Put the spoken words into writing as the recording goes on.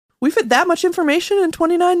We fit that much information in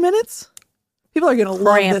 29 minutes? People are going to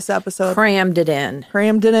love this episode. Crammed it in.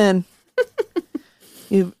 Crammed it in.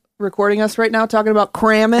 You recording us right now talking about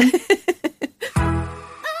cramming?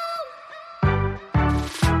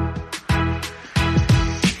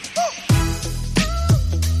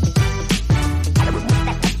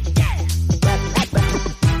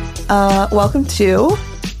 Welcome to...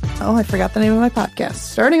 Oh, I forgot the name of my podcast.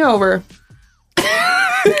 Starting over.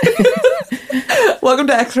 Welcome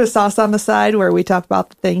to Extra Sauce on the Side, where we talk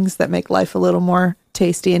about the things that make life a little more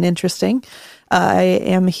tasty and interesting. I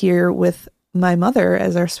am here with my mother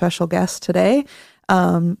as our special guest today.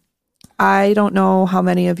 I don't know how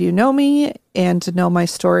many of you know me and know my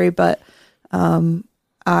story, but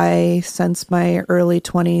I, since my early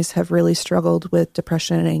 20s, have really struggled with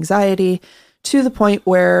depression and anxiety to the point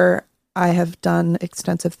where I have done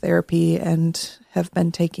extensive therapy and have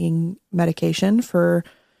been taking medication for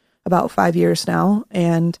about 5 years now.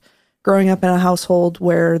 And growing up in a household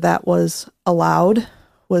where that was allowed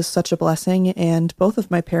was such a blessing. And both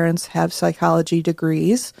of my parents have psychology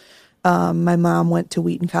degrees. My mom went to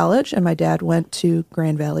Wheaton College and my dad went to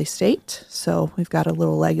Grand Valley State. So we've got a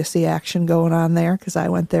little legacy action going on there because I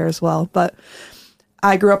went there as well. But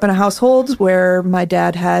I grew up in a household where my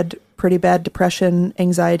dad had pretty bad depression,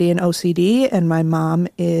 anxiety, and OCD, and my mom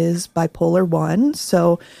is bipolar 1.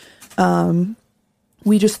 So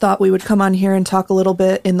we just thought we would come on here and talk a little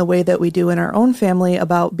bit in the way that we do in our own family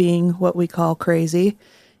about being what we call crazy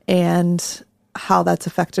and how that's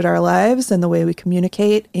affected our lives and the way we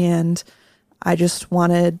communicate. And I just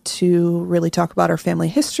wanted to really talk about our family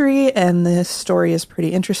history, and this story is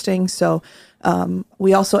pretty interesting. So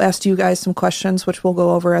we also asked you guys some questions, which we'll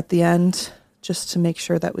go over at the end, just to make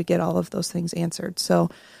sure that we get all of those things answered. So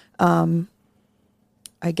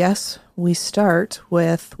I guess we start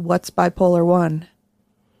with what's bipolar 1,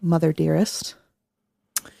 Mother Dearest.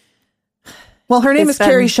 Well, her name is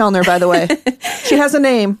Carrie Schellner, by the way. She has a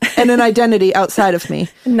name and an identity outside of me.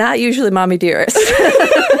 Not usually Mommy Dearest.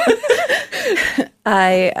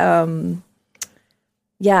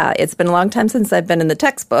 It's been a long time since I've been in the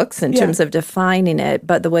textbooks in terms of defining it,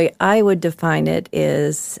 but the way I would define it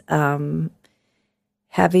is having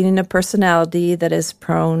a personality that is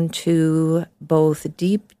prone to both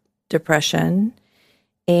deep depression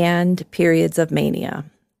and periods of mania.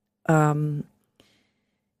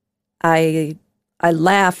 I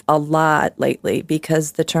laugh a lot lately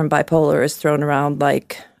because the term bipolar is thrown around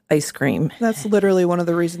like ice cream. That's literally one of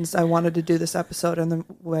the reasons I wanted to do this episode and the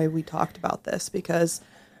way we talked about this, because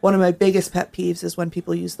one of my biggest pet peeves is when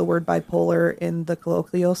people use the word bipolar in the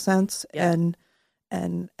colloquial sense and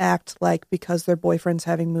act like because their boyfriend's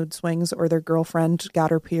having mood swings or their girlfriend got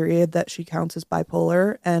her period that she counts as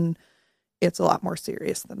bipolar, and it's a lot more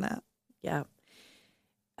serious than that. Yeah.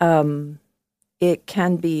 It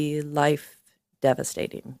can be life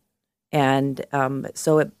devastating. And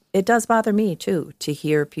so it does bother me, too, to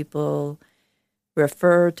hear people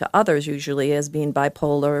refer to others usually as being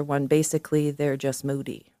bipolar when basically they're just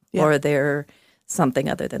moody or they're something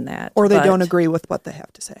other than that. Or they don't agree with what they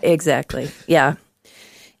have to say. Exactly. Yeah.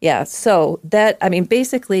 Yeah. So that, I mean,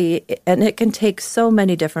 basically, and it can take so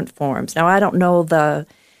many different forms. Now, I don't know the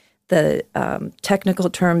technical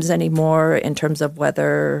terms anymore in terms of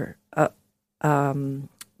whether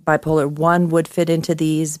bipolar 1 would fit into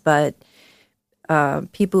these, but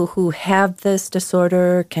people who have this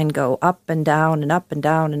disorder can go up and down and up and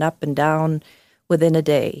down and up and down within a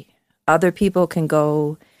day. Other people can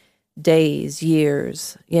go days,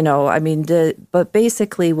 years, but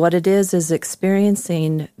basically what it is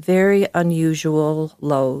experiencing very unusual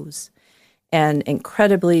lows and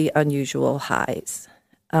incredibly unusual highs.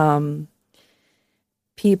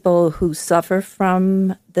 People who suffer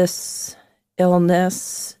from this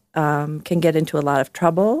illness can get into a lot of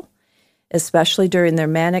trouble, especially during their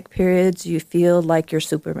manic periods. You feel like you're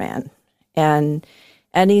Superman. And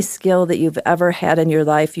any skill that you've ever had in your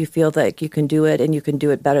life, you feel like you can do it, and you can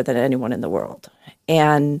do it better than anyone in the world.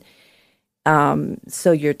 And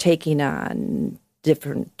so you're taking on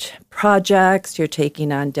different projects, you're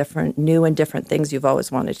taking on new and different things you've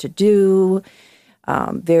always wanted to do.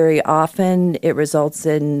 Very often it results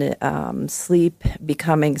in sleep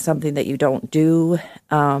becoming something that you don't do.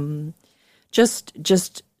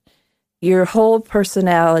 Just your whole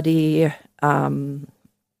personality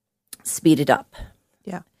speeded up.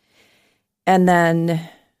 Yeah. And then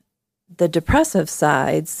the depressive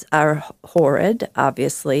sides are horrid,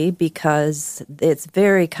 obviously, because it's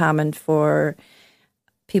very common for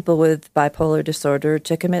people with bipolar disorder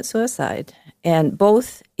to commit suicide, and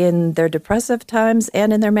both in their depressive times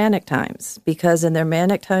and in their manic times, because in their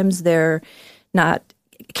manic times they're not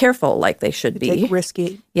careful like they should be. Take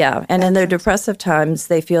risky. Yeah, and in their depressive times,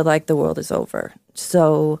 they feel like the world is over.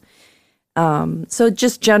 So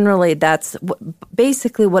just generally, that's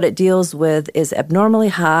basically what it deals with is abnormally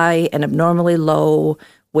high and abnormally low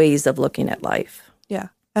ways of looking at life. Yeah.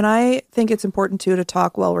 And I think it's important, too, to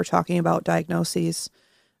talk while we're talking about diagnoses,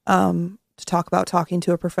 to talk about talking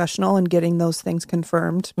to a professional and getting those things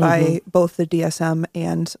confirmed by both the DSM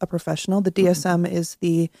and a professional. The DSM is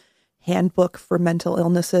the Handbook for Mental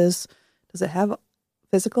Illnesses. Does it have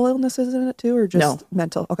physical illnesses in it, too, or just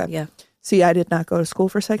mental? Okay. Yeah. See, I did not go to school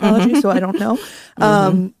for psychology, so I don't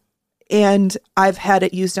know. And I've had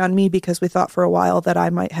it used on me because we thought for a while that I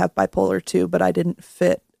might have bipolar too, but I didn't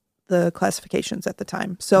fit the classifications at the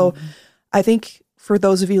time. So I think for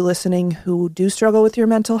those of you listening who do struggle with your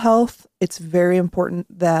mental health, it's very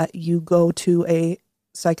important that you go to a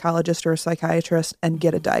psychologist or a psychiatrist and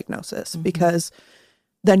get a diagnosis because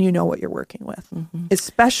then you know what you're working with.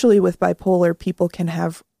 Especially with bipolar, people can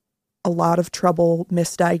have a lot of trouble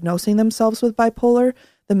misdiagnosing themselves with bipolar.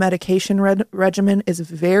 The medication regimen is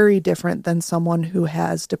very different than someone who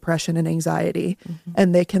has depression and anxiety.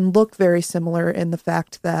 And they can look very similar in the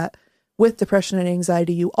fact that with depression and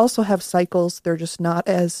anxiety, you also have cycles. They're just not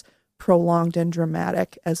as prolonged and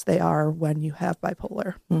dramatic as they are when you have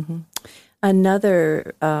bipolar.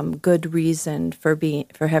 Another good reason for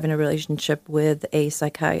having a relationship with a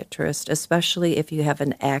psychiatrist, especially if you have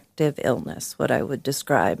an active illness, what I would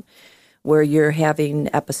describe, where you're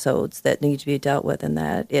having episodes that need to be dealt with, and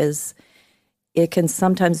that is, it can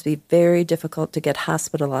sometimes be very difficult to get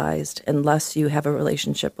hospitalized unless you have a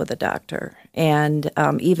relationship with a doctor. And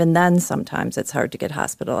even then, sometimes it's hard to get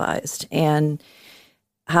hospitalized. And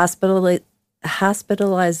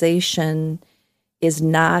hospitalization is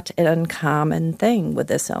not an uncommon thing with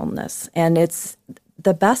this illness. And it's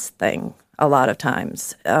the best thing a lot of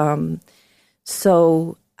times.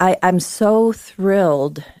 So I'm so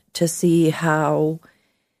thrilled to see how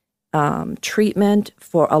treatment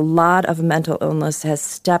for a lot of mental illness has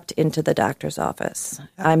stepped into the doctor's office.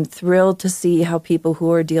 I'm thrilled to see how people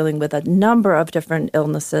who are dealing with a number of different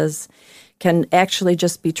illnesses can actually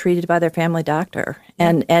just be treated by their family doctor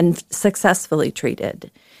and successfully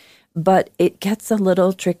treated. But it gets a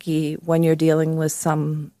little tricky when you're dealing with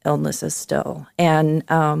some illnesses still. And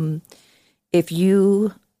if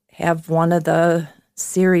you have one of the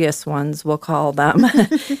serious ones, we'll call them,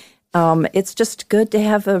 it's just good to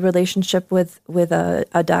have a relationship with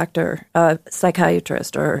a doctor, a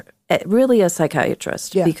psychiatrist, or really a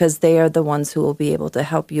psychiatrist, because they are the ones who will be able to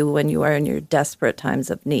help you when you are in your desperate times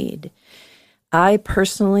of need. I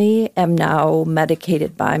personally am now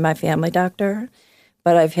medicated by my family doctor,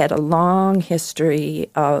 but I've had a long history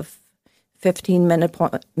of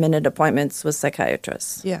 15-minute appointments with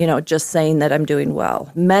psychiatrists, just saying that I'm doing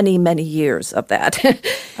well. Many, many years of that.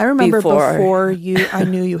 I remember before I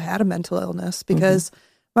knew you had a mental illness because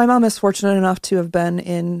my mom is fortunate enough to have been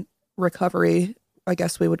in recovery, I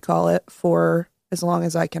guess we would call it, for as long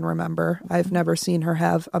as I can remember. I've never seen her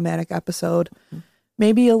have a manic episode.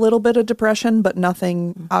 Maybe a little bit of depression, but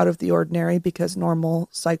nothing out of the ordinary because normal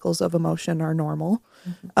cycles of emotion are normal.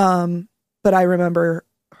 But I remember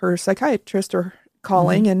her psychiatrist or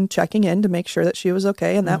calling and checking in to make sure that she was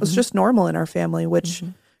okay. And that was just normal in our family, which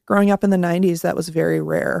growing up in the 90s, that was very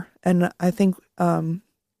rare. And I think it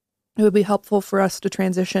would be helpful for us to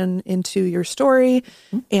transition into your story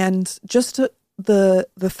and just the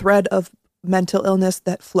thread of mental illness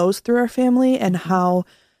that flows through our family and how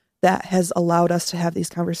that has allowed us to have these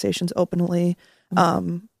conversations openly,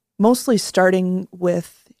 mostly starting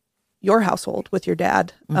with your household, with your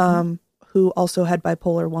dad, who also had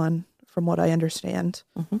bipolar 1, from what I understand.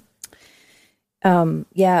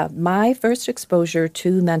 My first exposure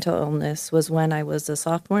to mental illness was when I was a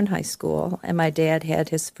sophomore in high school, and my dad had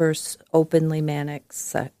his first openly manic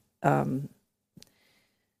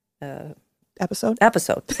episode,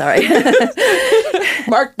 sorry.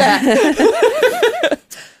 Mark that.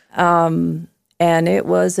 And it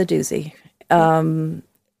was a doozy.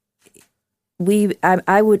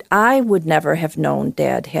 I would never have known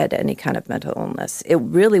Dad had any kind of mental illness. It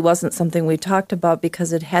really wasn't something we talked about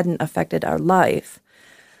because it hadn't affected our life.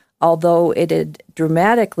 Although it had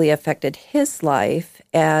dramatically affected his life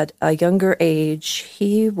at a younger age,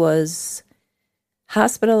 he was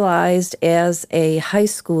hospitalized as a high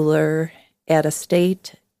schooler at a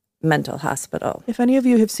state mental hospital. If any of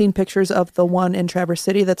you have seen pictures of the one in Traverse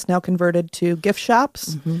City that's now converted to gift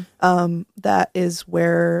shops, that is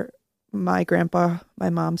where my grandpa,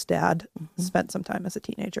 my mom's dad, spent some time as a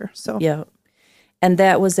teenager. So and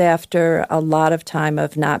that was after a lot of time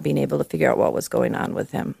of not being able to figure out what was going on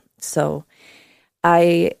with him. So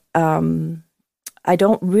I I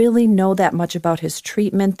don't really know that much about his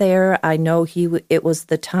treatment there. I know it was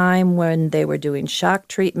the time when they were doing shock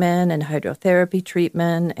treatment and hydrotherapy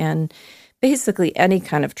treatment and basically any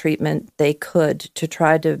kind of treatment they could to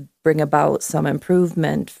try to bring about some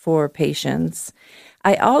improvement for patients.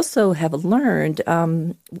 I also have learned,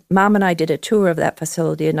 Mom and I did a tour of that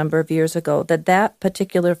facility a number of years ago, that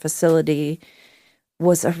particular facility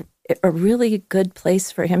was a really good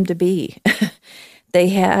place for him to be. They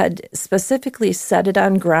had specifically set it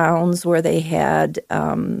on grounds where they had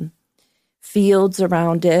fields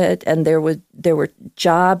around it, and there were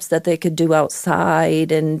jobs that they could do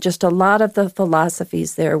outside, and just a lot of the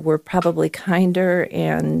philosophies there were probably kinder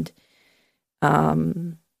and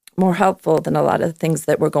more helpful than a lot of the things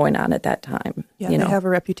that were going on at that time. Yeah, they have a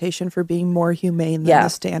reputation for being more humane than the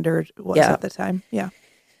standard was at the time. Yeah.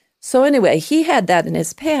 So anyway, he had that in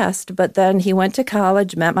his past, but then he went to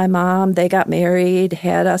college, met my mom, they got married,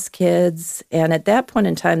 had us kids, and at that point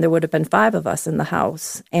in time, there would have been 5 of us in the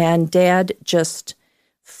house, and Dad just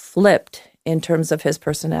flipped in terms of his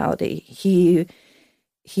personality. He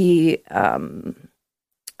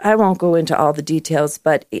I won't go into all the details,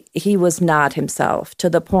 but he was not himself, to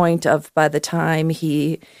the point of by the time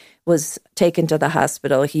he was taken to the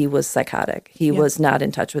hospital, he was psychotic. He was not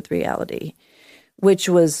in touch with reality. Which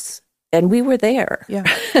was, and we were there,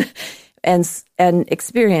 and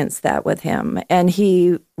experienced that with him. And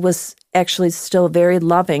he was actually still very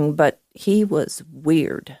loving, but he was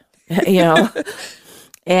weird,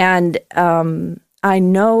 And I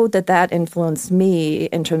know that influenced me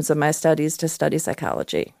in terms of my studies to study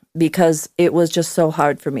psychology, because it was just so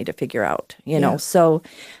hard for me to figure out, So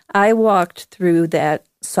I walked through that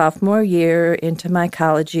sophomore year into my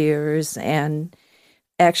college years, and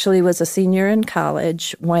actually was a senior in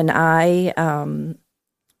college when I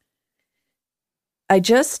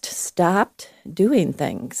just stopped doing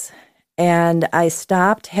things, and I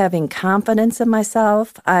stopped having confidence in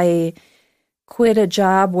myself. I quit a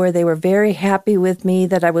job where they were very happy with me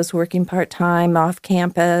that I was working part-time off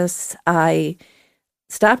campus. I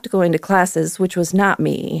stopped going to classes, which was not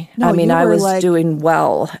me. No, I was doing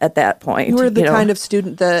well at that point. You were the kind of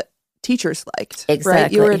student that teachers liked. Exactly.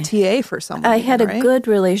 Right? You were a TA for someone. I had a good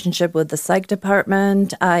relationship with the psych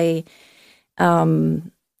department.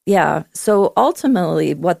 So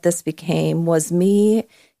ultimately what this became was me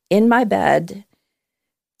in my bed,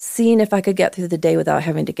 seeing if I could get through the day without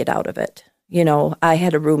having to get out of it. I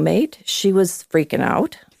had a roommate. She was freaking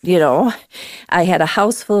out. I had a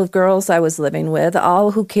house full of girls I was living with, all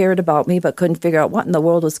who cared about me but couldn't figure out what in the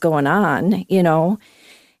world was going on,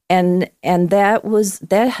 And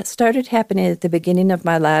that started happening at the beginning of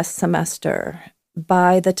my last semester.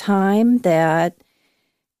 By the time that,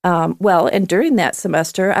 and during that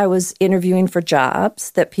semester, I was interviewing for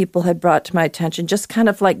jobs that people had brought to my attention, just kind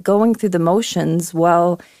of like going through the motions.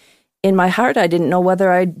 Well, in my heart, I didn't know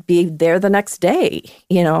whether I'd be there the next day,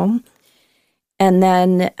 And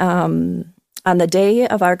then on the day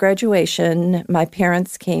of our graduation, my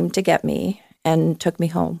parents came to get me and took me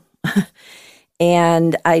home.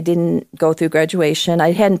 And I didn't go through graduation.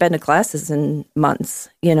 I hadn't been to classes in months,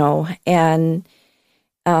 and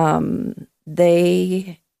I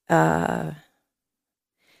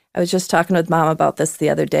was just talking with Mom about this the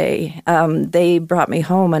other day. They brought me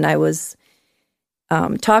home, and I was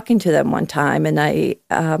talking to them one time, and I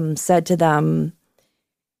said to them,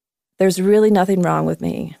 there's really nothing wrong with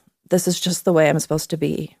me. This is just the way I'm supposed to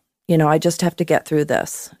be. I just have to get through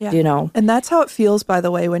this, And that's how it feels, by the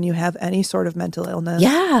way, when you have any sort of mental illness.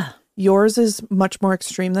 Yeah. Yours is much more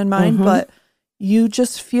extreme than mine, but you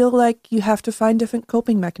just feel like you have to find different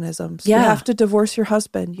coping mechanisms. Yeah. You have to divorce your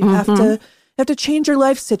husband. You have to change your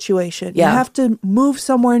life situation. Yeah. You have to move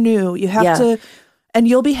somewhere new. You have to, and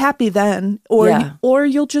you'll be happy then, or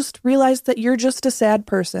you'll just realize that you're just a sad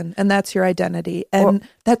person and that's your identity. And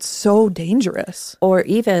that's so dangerous. Or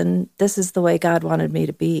even, this is the way God wanted me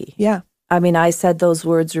to be. Yeah. I said those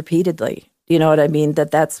words repeatedly. You know what I mean?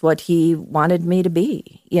 That's what he wanted me to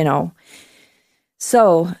be,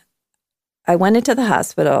 So I went into the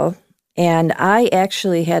hospital, and I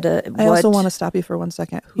actually had I also want to stop you for 1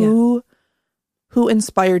 second. Who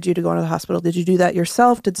inspired you to go into the hospital? Did you do that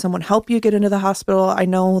yourself? Did someone help you get into the hospital? I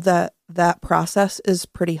know that process is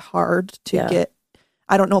pretty hard to get.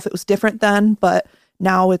 I don't know if it was different then, but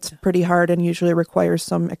now it's pretty hard and usually requires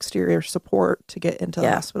some exterior support to get into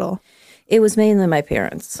the hospital. It was mainly my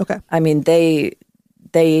parents. Okay.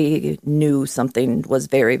 They knew something was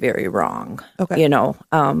very, very wrong. Okay.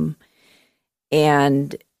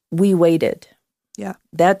 And we waited. Yeah.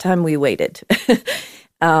 That time we waited.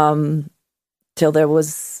 Till there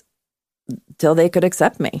was they could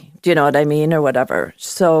accept me. Do you know what I mean? Or whatever.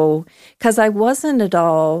 So, because I wasn't at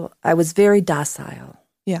all, I was very docile.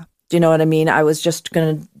 Yeah. Do you know what I mean? I was just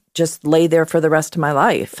going to just lay there for the rest of my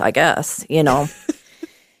life, I guess,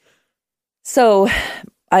 So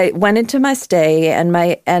I went into my stay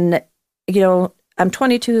and I'm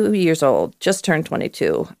 22 years old, just turned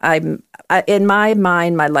 22. In my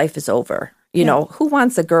mind, my life is over. Who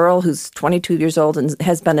wants a girl who's 22 years old and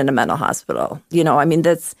has been in a mental hospital?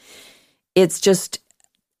 It's just,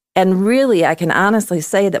 and really, I can honestly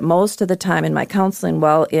say that most of the time in my counseling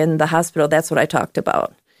while in the hospital, that's what I talked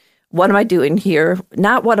about. What am I doing here?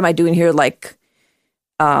 Not what am I doing here, like,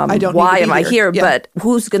 why am I here? Yeah. But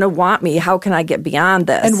who's going to want me? How can I get beyond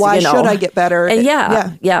this? And why should I get better? And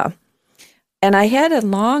yeah. And I had a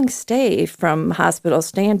long stay from hospital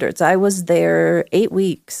standards. I was there 8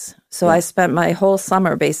 weeks. So I spent my whole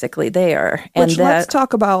summer basically there. Let's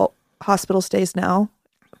talk about hospital stays now.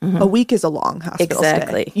 Mm-hmm. A week is a long hospital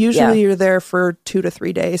stay. Usually you're there for 2 to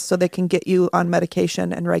 3 days so they can get you on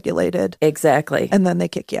medication and regulated. Exactly. And then they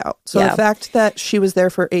kick you out. So the fact that she was there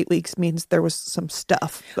for 8 weeks means there was some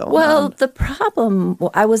stuff going on. Well, the problem,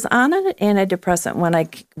 I was on an antidepressant when I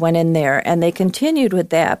went in there, and they continued with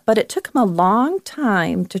that. But it took them a long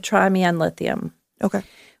time to try me on lithium. Okay.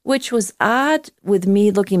 Which was odd with me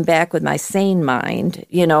looking back with my sane mind,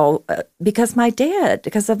 because of my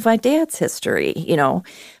dad's history,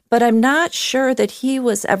 but I'm not sure that he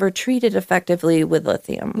was ever treated effectively with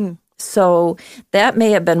lithium. Mm. So that may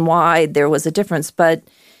have been why there was a difference. But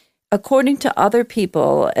according to other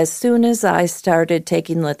people, as soon as I started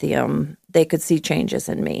taking lithium, they could see changes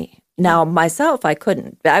in me. Now, myself, I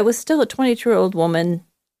couldn't. I was still a 22-year-old woman,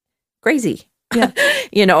 crazy. Yeah.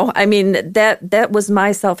 That was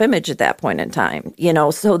my self-image at that point in time,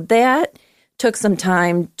 so that took some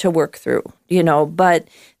time to work through, but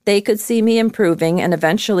they could see me improving, and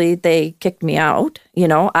eventually they kicked me out.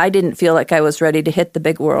 I didn't feel like I was ready to hit the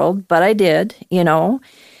big world, but I did,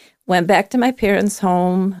 went back to my parents'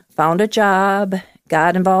 home, found a job,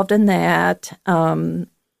 got involved in that. What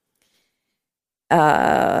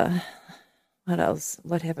else?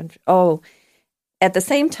 What happened? Oh, at the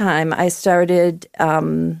same time, I started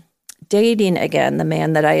dating again the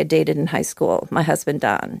man that I had dated in high school, my husband,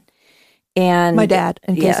 Don. And my dad,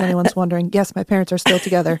 in case anyone's wondering. Yes, my parents are still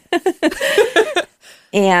together.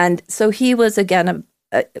 And so he was, again,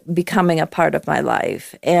 becoming a part of my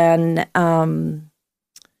life. And I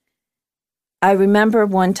remember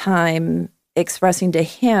one time expressing to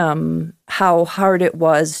him how hard it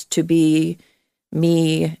was to be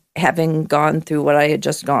me having gone through what I had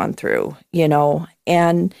just gone through,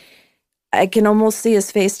 and I can almost see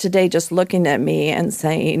his face today just looking at me and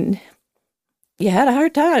saying, you had a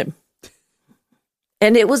hard time.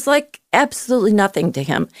 And it was like absolutely nothing to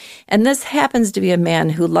him. And this happens to be a man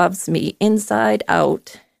who loves me inside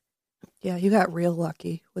out. Yeah, you got real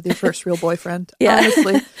lucky with your first real boyfriend. Yeah.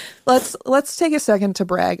 Honestly, let's take a second to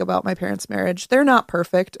brag about my parents' marriage. They're not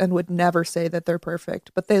perfect and would never say that they're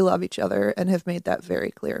perfect, but they love each other and have made that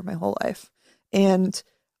very clear my whole life. And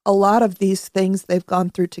a lot of these things they've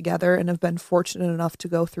gone through together and have been fortunate enough to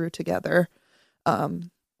go through together,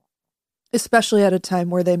 especially at a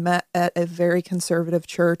time where they met at a very conservative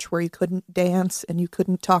church where you couldn't dance and you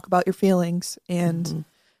couldn't talk about your feelings. And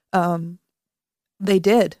they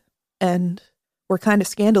did. And we're kind of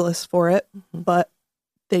scandalous for it, but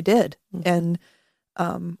they did. And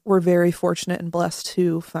we're very fortunate and blessed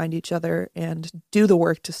to find each other and do the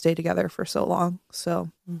work to stay together for so long. So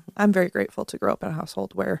I'm very grateful to grow up in a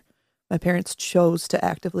household where my parents chose to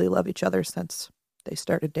actively love each other since they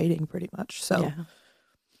started dating pretty much.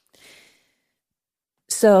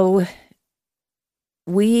 So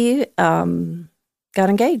we got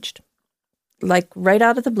engaged, like right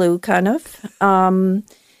out of the blue, kind of.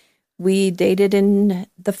 We dated in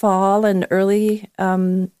the fall and early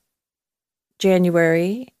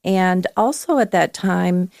January. And also at that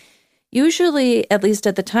time, usually, at least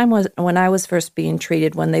at the time when I was first being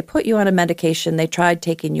treated, when they put you on a medication, they tried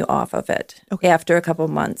taking you off of it after a couple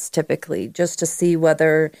months, typically, just to see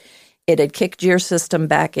whether it had kicked your system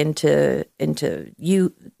back into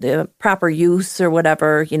the proper use or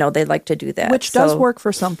whatever. They like to do that. Which does work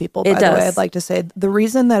for some people, by the way, I'd like to say. The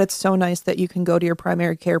reason that it's so nice that you can go to your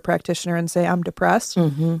primary care practitioner and say, I'm depressed,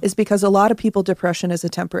 is because a lot of people, depression is a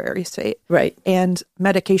temporary state. Right. And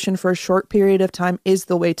medication for a short period of time is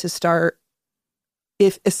the way to start,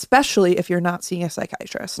 especially if you're not seeing a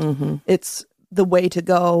psychiatrist. It's the way to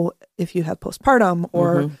go if you have postpartum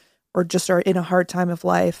or just are in a hard time of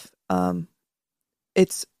life.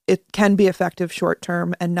 It can be effective short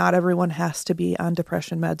term, and not everyone has to be on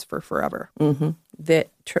depression meds for forever.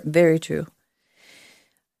 Very true.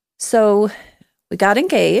 So we got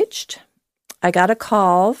engaged. I got a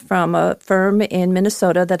call from a firm in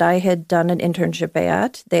Minnesota that I had done an internship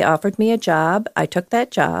at. They offered me a job. I took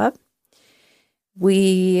that job.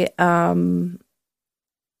 Don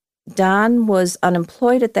was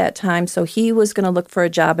unemployed at that time, so he was going to look for a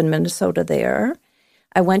job in Minnesota there.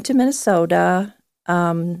 I went to Minnesota,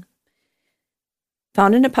 found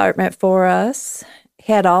an apartment for us,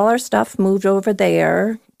 had all our stuff moved over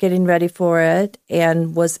there, getting ready for it,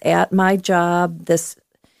 and was at my job.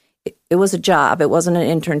 It was a job. It wasn't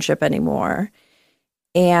an internship anymore.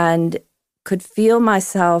 And could feel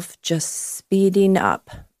myself just speeding up,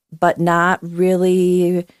 but not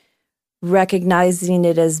really recognizing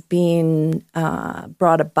it as being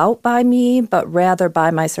brought about by me, but rather by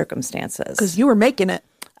my circumstances. Because you were making it.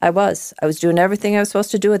 I was doing everything I was supposed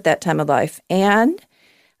to do at that time of life. And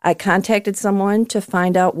I contacted someone to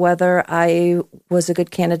find out whether I was a good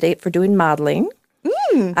candidate for doing modeling.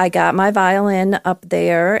 I got my violin up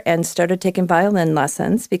there and started taking violin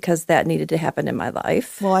lessons because that needed to happen in my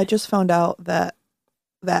life. Well, I just found out that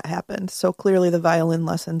happened. So clearly the violin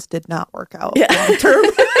lessons did not work out long term.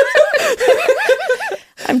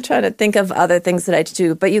 I'm trying to think of other things that I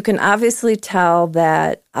do, but you can obviously tell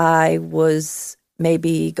that I was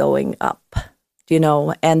maybe going up,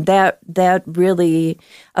 and that really,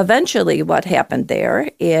 eventually what happened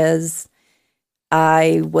there is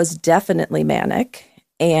I was definitely manic,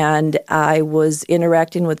 and I was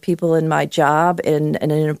interacting with people in my job in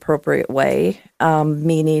an inappropriate way,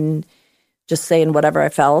 meaning just saying whatever I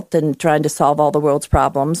felt and trying to solve all the world's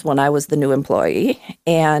problems when I was the new employee.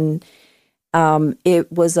 And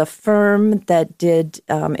it was a firm that did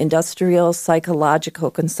industrial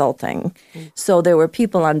psychological consulting. So there were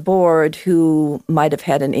people on board who might have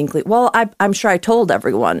had an inkling. Well, I'm sure I told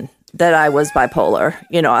everyone that I was bipolar.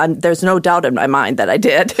 There's no doubt in my mind that I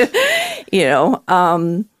did.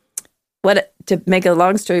 To make a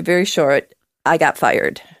long story very short, I got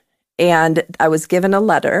fired, and I was given a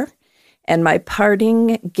letter. And my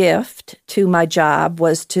parting gift to my job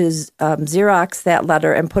was to Xerox that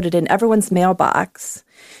letter and put it in everyone's mailbox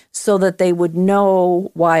so that they would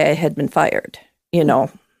know why I had been fired, Yes.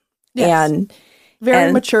 And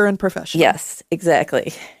very mature and professional. Yes,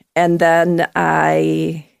 exactly. And then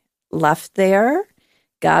I left there,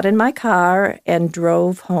 got in my car, and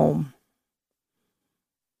drove home.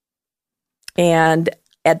 And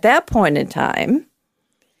at that point in time,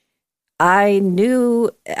 I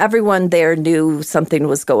knew everyone there knew something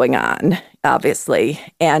was going on, obviously.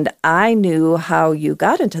 And I knew how you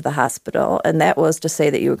got into the hospital, and that was to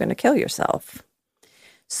say that you were going to kill yourself.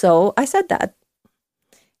 So I said that.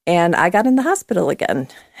 And I got in the hospital again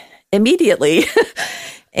immediately.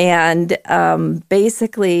 And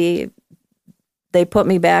basically, they put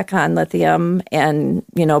me back on lithium and,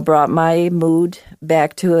 brought my mood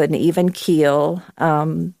back to an even keel.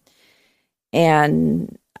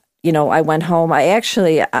 I went home. I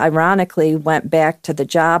actually, ironically, went back to the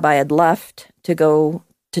job I had left to go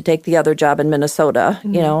to take the other job in Minnesota,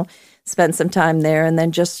 spent some time there, and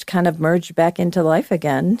then just kind of merged back into life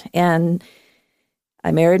again. And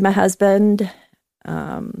I married my husband,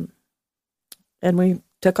 and we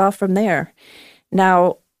took off from there.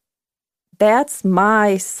 Now, that's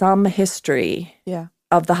my some history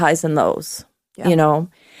of the highs and lows,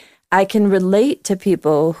 I can relate to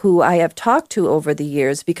people who I have talked to over the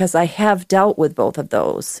years because I have dealt with both of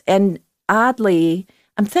those. And oddly,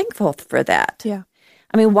 I'm thankful for that. Yeah.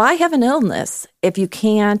 I mean, why have an illness if you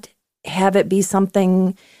can't have it be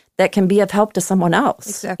something that can be of help to someone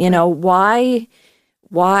else? Exactly.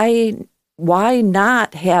 Why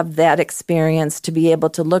not have that experience to be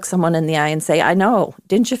able to look someone in the eye and say, I know,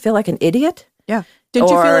 didn't you feel like an idiot? Yeah. Didn't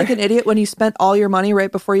you feel like an idiot when you spent all your money right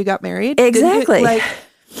before you got married? Exactly.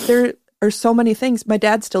 There are so many things. My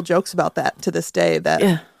dad still jokes about that to this day.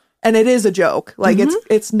 And it is a joke.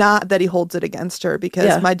 It's not that he holds it against her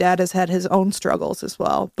because my dad has had his own struggles as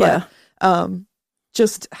well. But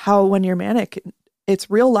just how when you're manic, it's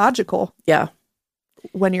real logical. Yeah.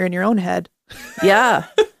 When you're in your own head. Yeah.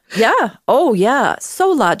 Yeah. Oh, yeah. So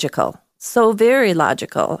logical. So very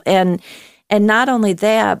logical. And not only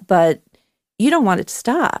that, but you don't want it to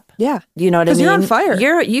stop. Yeah. You know what I mean? Because you're on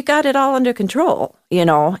fire. You got it all under control,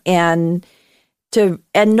 and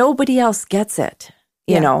nobody else gets it,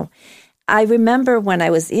 you know. I remember when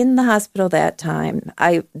I was in the hospital that time,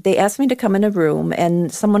 they asked me to come in a room,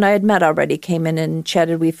 and someone I had met already came in and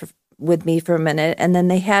chatted with me for a minute, and then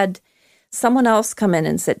they had someone else come in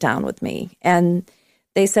and sit down with me, and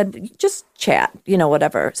they said, just chat,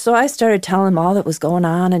 whatever. So I started telling them all that was going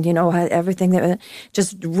on and, everything that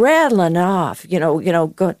just rattling off,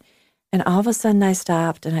 go. And all of a sudden I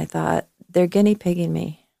stopped and I thought, they're guinea pigging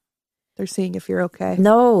me. They're seeing if you're okay.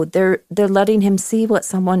 No, they're letting him see what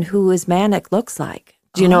someone who is manic looks like.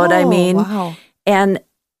 Do you know what I mean? Wow. And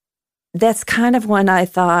that's kind of when I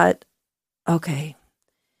thought, okay,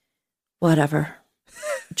 whatever.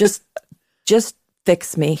 Just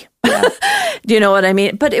fix me. Yeah. Do you know what I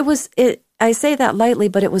mean? But I say that lightly,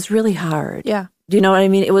 but it was really hard. Yeah. Do you know what I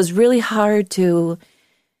mean? It was really hard to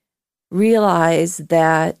realize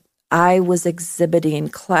that I was exhibiting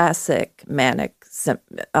classic manic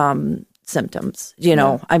symptoms. You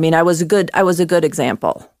know, I mean, I was a good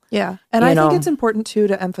example. Yeah. And I think it's important too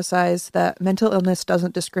to emphasize that mental illness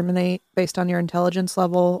doesn't discriminate based on your intelligence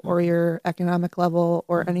level or your economic level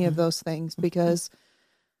or any of those things, because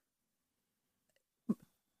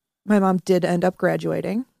my mom did end up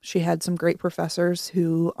graduating. She had some great professors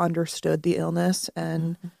who understood the illness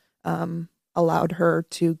and allowed her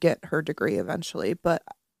to get her degree eventually. But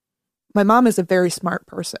my mom is a very smart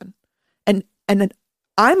person. And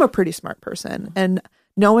I'm a pretty smart person. And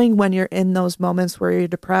knowing when you're in those moments where you're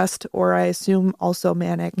depressed, or I assume also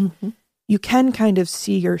manic, you can kind of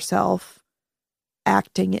see yourself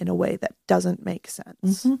acting in a way that doesn't make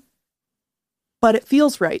sense. But it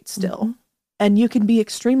feels right still. And you can be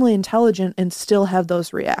extremely intelligent and still have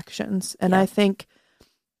those reactions. And I think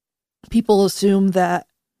people assume that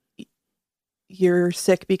you're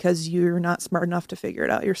sick because you're not smart enough to figure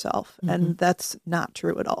it out yourself. And that's not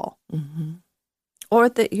true at all. Or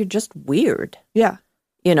that you're just weird. Yeah.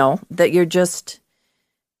 You know, that you're just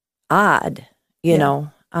odd, you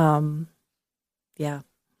know. Yeah.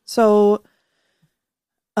 So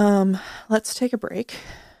let's take a break.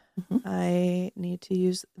 I need to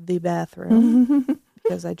use the bathroom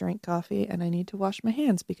because I drank coffee, and I need to wash my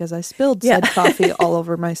hands because I spilled said coffee all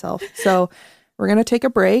over myself. So we're going to take a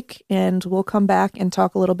break, and we'll come back and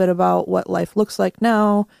talk a little bit about what life looks like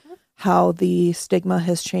now, how the stigma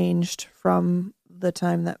has changed from the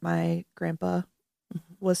time that my grandpa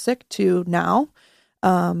was sick to now.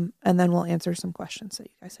 And then we'll answer some questions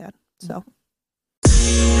that you guys had. So.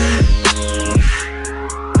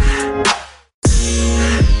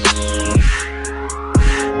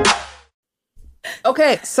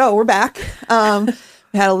 Okay, so we're back.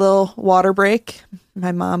 We had a little water break.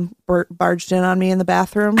 My mom barged in on me in the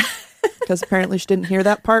bathroom because apparently she didn't hear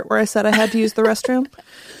that part where I said I had to use the restroom.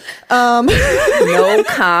 No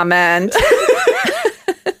comment.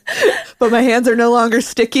 But my hands are no longer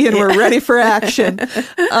sticky and we're ready for action.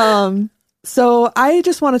 So I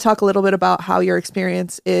just want to talk a little bit about how your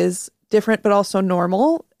experience is different, but also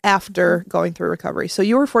normal after going through recovery. So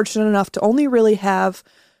you were fortunate enough to only really have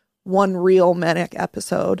one real manic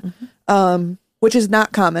episode, which is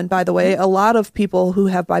not common, by the way. A lot of people who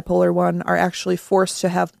have bipolar 1 are actually forced to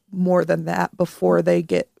have more than that before they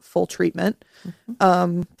get full treatment.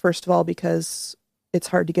 First of all, because it's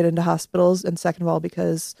hard to get into hospitals. And second of all,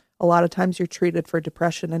 because a lot of times you're treated for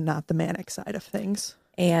depression and not the manic side of things.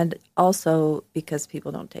 And also because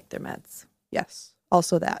people don't take their meds. Yes,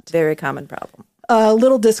 also that. Very common problem. A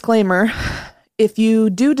little disclaimer. If you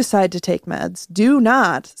do decide to take meds, do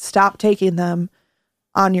not stop taking them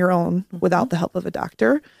on your own without the help of a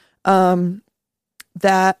doctor.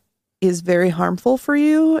 That is very harmful for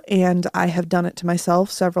you. And I have done it to myself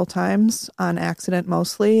several times on accident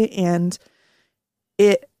mostly. And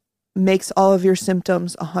it makes all of your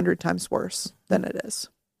symptoms 100 times worse than it is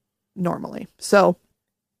normally. So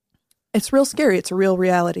it's real scary. It's a real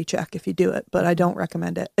reality check if you do it, but I don't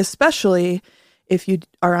recommend it, especially if you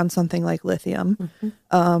are on something like lithium.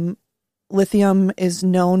 Lithium is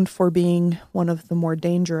known for being one of the more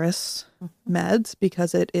dangerous meds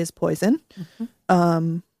because it is poison.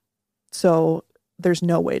 So there's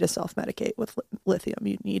no way to self-medicate with lithium.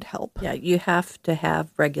 You need help. Yeah, you have to have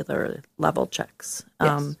regular level checks.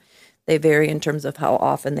 Yes. They vary in terms of how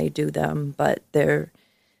often they do them, but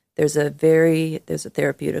there's a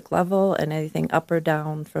therapeutic level, and anything up or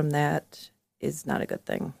down from that is not a good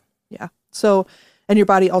thing. Yeah. So, and your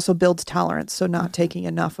body also builds tolerance. So not taking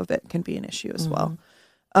enough of it can be an issue as well.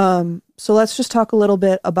 So let's just talk a little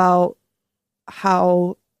bit about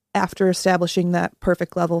how, after establishing that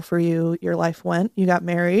perfect level for you, your life went. You got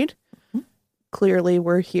married. Clearly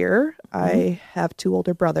we're here. I have 2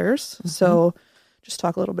 older brothers. So just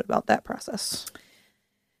talk a little bit about that process.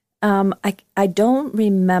 I don't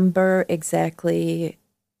remember exactly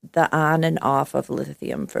the on and off of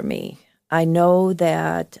lithium for me. I know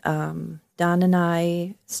that Don and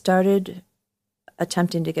I started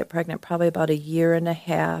attempting to get pregnant probably about 1.5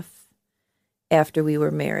 years after we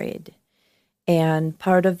were married. And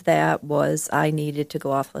part of that was I needed to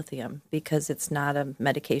go off lithium because it's not a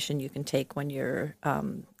medication you can take when you're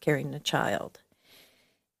carrying a child.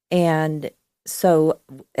 And So,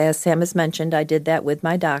 as Sam has mentioned, I did that with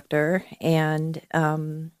my doctor, and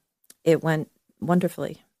it went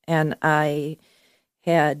wonderfully. And I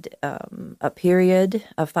had a period,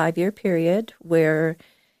 a 5-year period, where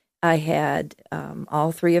I had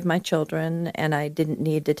all 3 of my children, and I didn't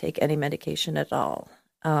need to take any medication at all.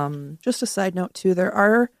 Just a side note too, there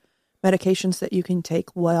are medications that you can take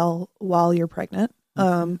while you're pregnant.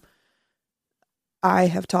 I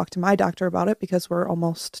have talked to my doctor about it because we're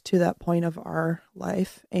almost to that point of our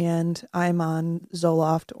life, and I'm on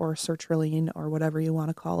Zoloft or sertraline or whatever you want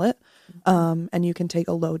to call it. And you can take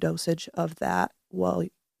a low dosage of that while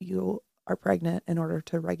you are pregnant in order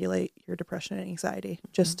to regulate your depression and anxiety.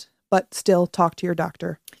 But still talk to your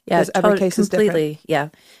doctor. Yeah, because every case is different. Yeah,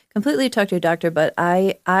 completely talk to your doctor. But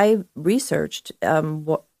I researched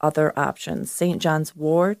what other options. St. John's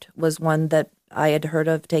Wort was one that I had heard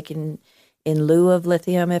of taking in lieu of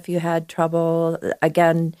lithium if you had trouble.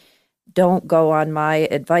 Again, don't go on my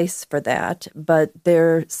advice for that, but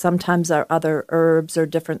there sometimes are other herbs or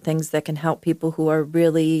different things that can help people who are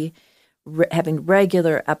really having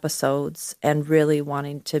regular episodes and really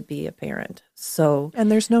wanting to be a parent. So,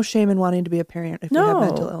 and there's no shame in wanting to be a parent if you have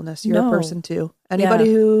mental illness. You're a person too.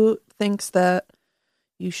 Anybody who thinks that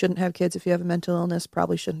you shouldn't have kids if you have a mental illness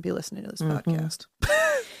probably shouldn't be listening to this podcast.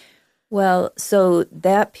 Well, so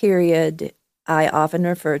that period I often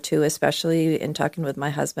refer to, especially in talking with my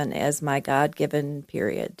husband, as my God-given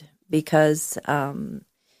period, because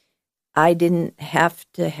I didn't have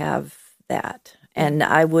to have that, and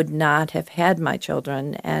I would not have had my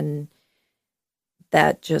children, and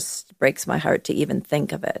that just breaks my heart to even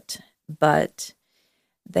think of it. But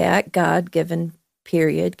that God-given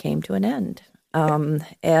period came to an end.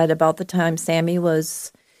 At about the time Sammy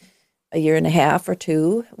was a year and a half or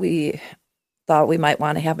 2, we thought we might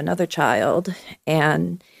want to have another child,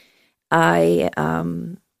 and I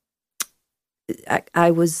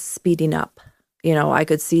was speeding up. You know, I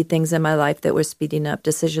could see things in my life that were speeding up.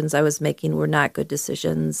 Decisions I was making were not good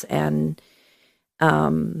decisions, and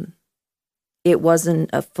it wasn't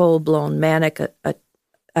a full-blown manic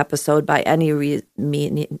episode by any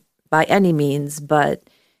means, but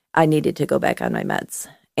I needed to go back on my meds.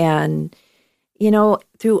 And you know,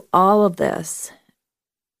 through all of this,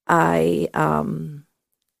 I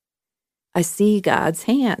see God's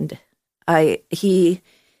hand. He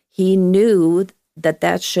knew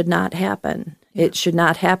that should not happen. Yeah. It should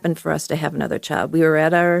not happen for us to have another child. We were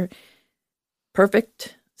at our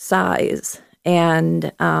perfect size,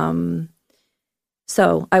 and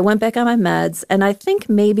so I went back on my meds. And I think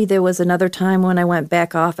maybe there was another time when I went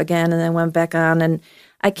back off again, and then went back on, and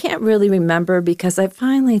I can't really remember because I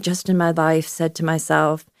finally just in my life said to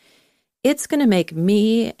myself, it's going to make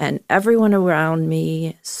me and everyone around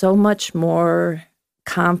me so much more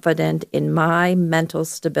confident in my mental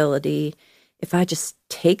stability if I just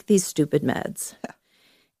take these stupid meds.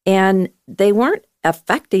 And they weren't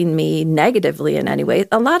affecting me negatively in any way.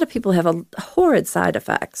 A lot of people have a horrid side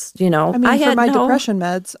effects, you know. I mean, for my depression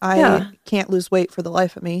meds, I can't lose weight for the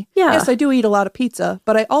life of me. Yeah. Yes, I do eat a lot of pizza,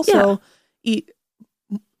 but I also eat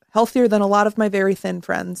healthier than a lot of my very thin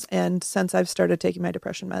friends. And since I've started taking my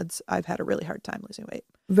depression meds, I've had a really hard time losing weight.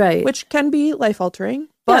 Right. Which can be life-altering,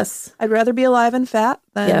 but I'd rather be alive and fat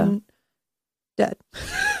than dead.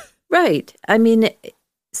 Right. I mean,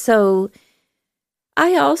 so I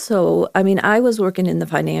was working in the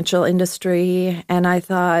financial industry, and I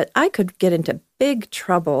thought I could get into big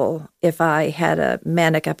trouble if I had a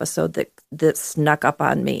manic episode that snuck up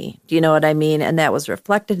on me. Do you know what I mean? And that was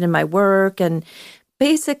reflected in my work, and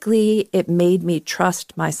basically, it made me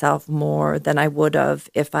trust myself more than I would have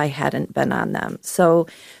if I hadn't been on them. So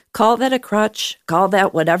call that a crutch, call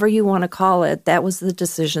that whatever you want to call it. That was the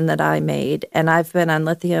decision that I made. And I've been on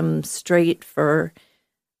lithium straight for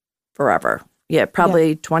forever. Yeah,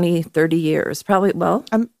 probably 20, 30 years. Probably, well.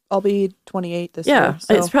 I'll be 28 this year.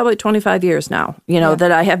 So. It's probably 25 years now,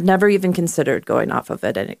 that I have never even considered going off of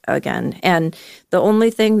it again. And the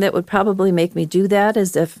only thing that would probably make me do that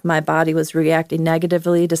is if my body was reacting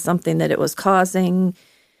negatively to something that it was causing.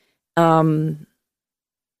 So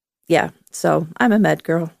I'm a med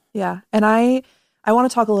girl. Yeah, and I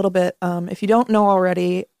want to talk a little bit, if you don't know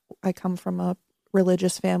already, I come from a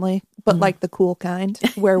religious family, but like the cool kind,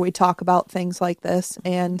 where we talk about things like this.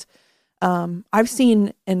 And I've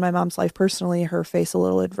seen in my mom's life personally, her face a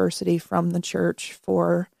little adversity from the church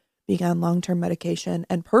for being on long-term medication.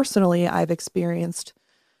 And personally, I've experienced,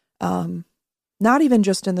 not even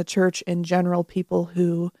just in the church, in general, people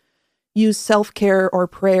who use self-care or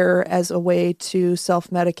prayer as a way to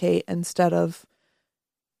self-medicate instead of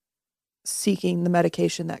seeking the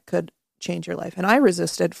medication that could change your life. And I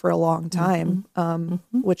resisted for a long time,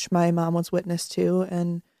 which my mom was witness to.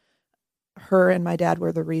 And her and my dad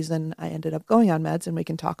were the reason I ended up going on meds. And we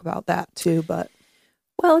can talk about that too. But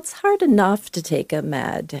well, it's hard enough to take a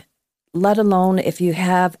med, let alone if you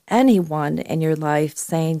have anyone in your life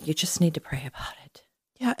saying you just need to pray about it.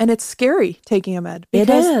 Yeah, and it's scary taking a med. It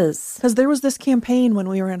is. Because there was this campaign when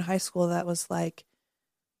we were in high school that was like,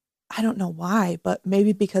 I don't know why, but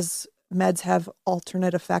maybe because meds have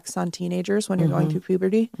alternate effects on teenagers when you're going through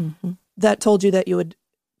puberty, that told you that you would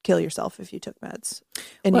kill yourself if you took meds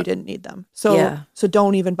and you didn't need them. So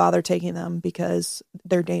don't even bother taking them because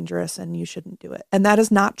they're dangerous and you shouldn't do it. And that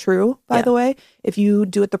is not true, by the way. If you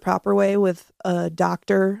do it the proper way with a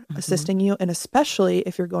doctor assisting you, and especially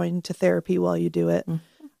if you're going to therapy while you do it,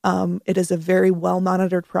 it is a very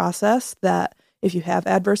well-monitored process that if you have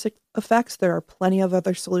adverse effects, there are plenty of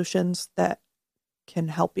other solutions that can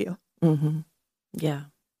help you. Yeah.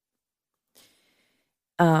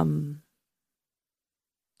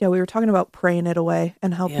 Yeah, we were talking about praying it away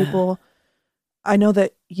and how people, I know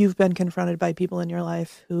that you've been confronted by people in your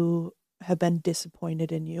life who have been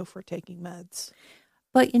disappointed in you for taking meds.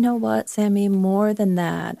 But you know what, Sammy, more than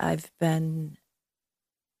that, I've been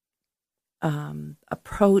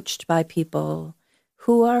approached by people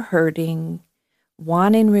who are hurting,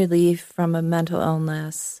 wanting relief from a mental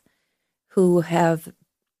illness, who have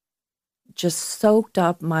just soaked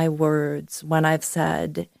up my words when I've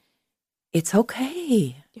said, it's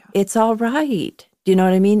okay. Yeah. It's all right. Do you know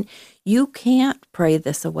what I mean? You can't pray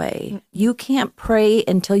this away. You can't pray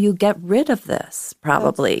until you get rid of this,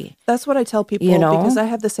 probably. That's what I tell people, because I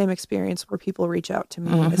have the same experience where people reach out to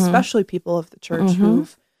me, especially people of the church who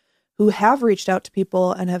have reached out to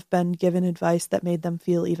people and have been given advice that made them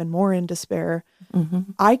feel even more in despair.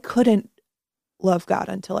 I couldn't love God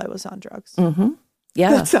until I was on drugs.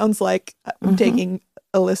 Yeah. That sounds like I'm taking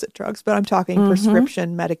illicit drugs, but I'm talking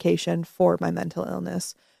prescription medication for my mental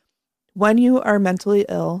illness. When you are mentally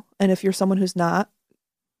ill, and if you're someone who's not,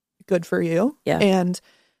 good for you. Yeah. And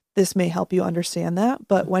this may help you understand that.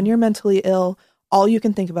 But when you're mentally ill, all you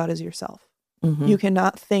can think about is yourself. You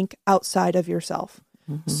cannot think outside of yourself.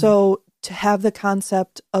 So to have the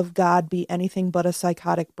concept of God be anything but a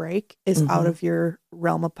psychotic break is out of your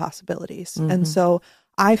realm of possibilities. And so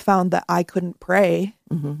I found that I couldn't pray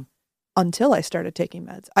until I started taking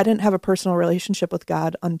meds. I didn't have a personal relationship with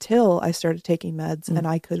God until I started taking meds and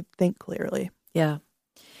I could think clearly. Yeah.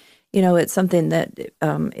 You know, it's something that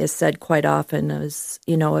is said quite often is,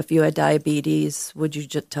 you know, if you had diabetes, would you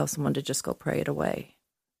just tell someone to just go pray it away?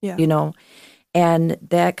 Yeah. You know, and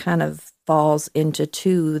that kind of falls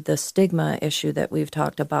into the stigma issue that we've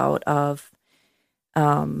talked about of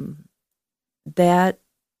that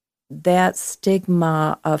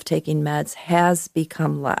stigma of taking meds has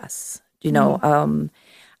become less. You know,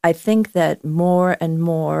 I think that more and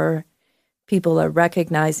more people are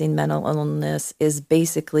recognizing mental illness is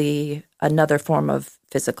basically another form of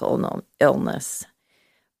physical illness.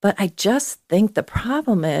 But I just think the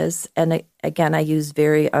problem is, and again, I use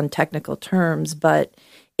very untechnical terms, but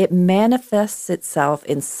it manifests itself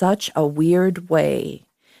in such a weird way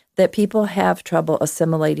that people have trouble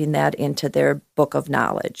assimilating that into their book of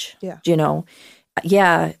knowledge. Yeah. You know,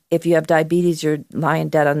 if you have diabetes, you're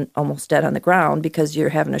lying almost dead on the ground because you're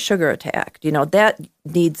having a sugar attack. You know, that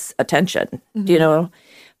needs attention, you know.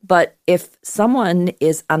 But if someone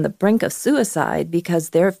is on the brink of suicide because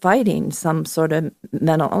they're fighting some sort of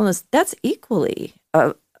mental illness, that's equally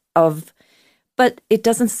but it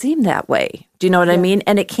doesn't seem that way. Do you know what I mean?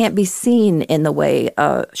 And it can't be seen in the way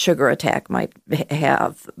a sugar attack might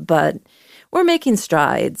have. But we're making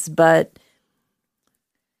strides. But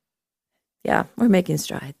yeah, we're making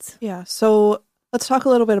strides. Yeah. So let's talk a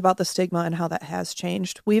little bit about the stigma and how that has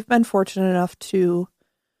changed. We've been fortunate enough to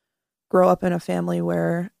grow up in a family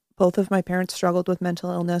where both of my parents struggled with mental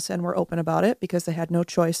illness and were open about it because they had no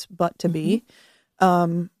choice but to be.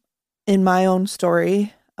 In my own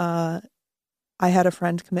story, I had a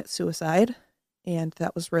friend commit suicide, and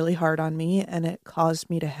that was really hard on me, and it caused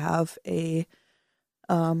me to have a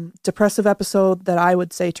depressive episode that I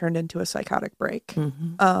would say turned into a psychotic break,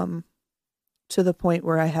 to the point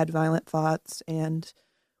where I had violent thoughts and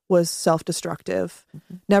was self-destructive.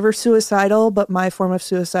 Never suicidal, but my form of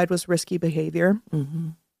suicide was risky behavior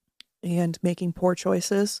and making poor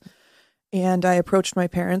choices. And I approached my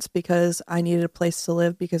parents because I needed a place to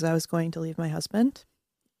live because I was going to leave my husband.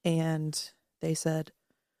 And they said,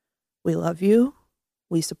 we love you.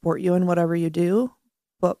 We support you in whatever you do,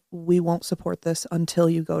 but we won't support this until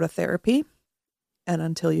you go to therapy and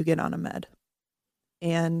until you get on a med.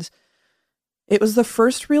 And it was the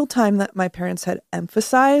first real time that my parents had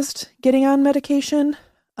emphasized getting on medication.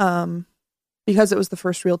 because it was the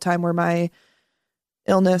first real time where my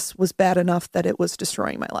illness was bad enough that it was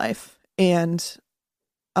destroying my life. And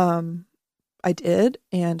I did,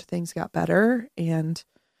 and things got better, and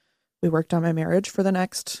we worked on my marriage for the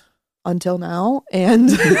next until now, and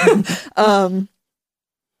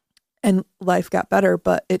and life got better,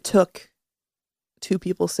 but it took two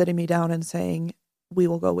people sitting me down and saying, we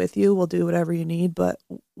will go with you, we'll do whatever you need, but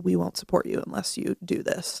we won't support you unless you do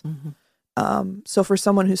this. So for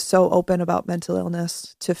someone who's so open about mental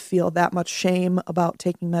illness to feel that much shame about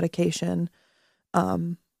taking medication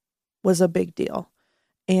was a big deal.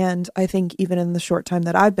 And I think even in the short time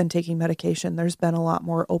that I've been taking medication, there's been a lot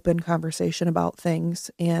more open conversation about things.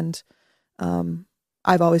 And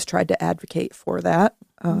I've always tried to advocate for that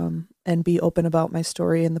and be open about my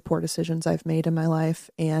story and the poor decisions I've made in my life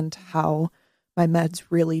and how my meds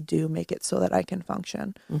really do make it so that I can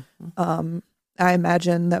function. I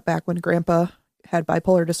imagine that back when Grandpa had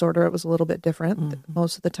bipolar disorder, it was a little bit different.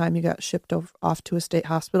 Most of the time you got shipped off to a state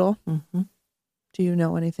hospital. Do you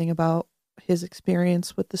know anything about his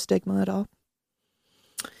experience with the stigma at all?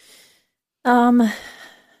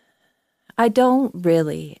 I don't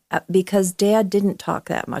really, because Dad didn't talk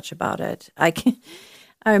that much about it. I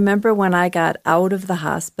remember when I got out of the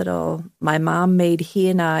hospital, my mom made he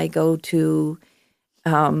and I go to,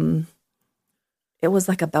 it was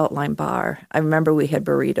like a Beltline bar. I remember we had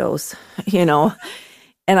burritos,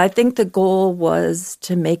 and I think the goal was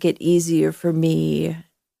to make it easier for me,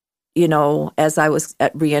 as I was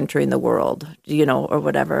re-entering the world, or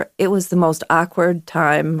whatever. It was the most awkward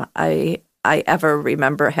time I ever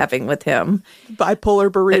remember having with him.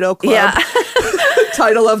 Bipolar Burrito Club. Yeah.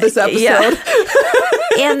 Title of this episode. Yeah.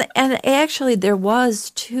 And actually there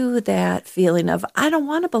was too that feeling of, I don't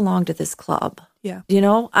want to belong to this club. Yeah.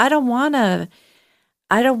 I don't want to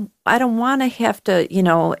have to,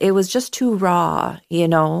 it was just too raw,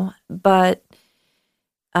 but,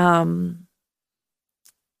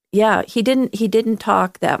 yeah, he didn't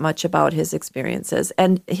talk that much about his experiences,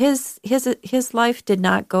 and his life did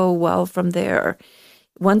not go well from there.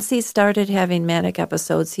 Once he started having manic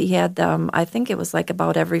episodes, he had them, I think it was like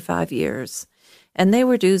about every 5 years, and they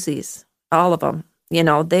were doozies, all of them.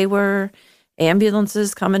 They were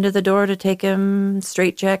ambulances coming to the door to take him,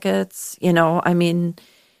 straitjackets,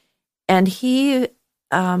 and he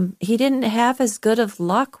didn't have as good of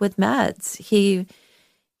luck with meds. He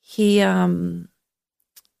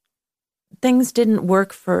things didn't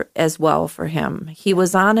work as well for him. He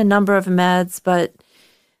was on a number of meds, but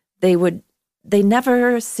they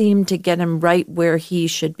never seemed to get him right where he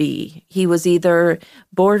should be. He was either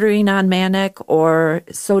bordering on manic or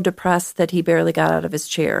so depressed that he barely got out of his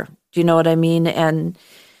chair. Do you know what I mean? And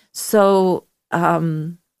so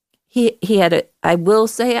he had I will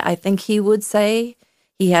say, I think he would say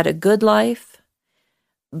he had a good life,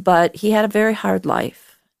 but he had a very hard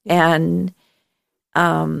life. And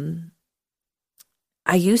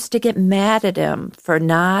I used to get mad at him for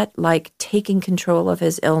not taking control of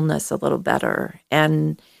his illness a little better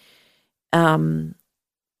and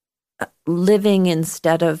living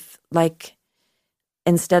instead of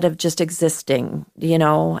just existing,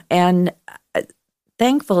 and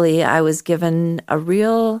thankfully I was given a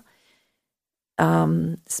real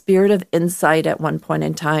spirit of insight at one point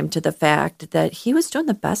in time to the fact that he was doing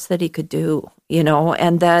the best that he could do,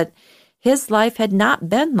 and that his life had not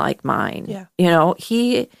been like mine. Yeah.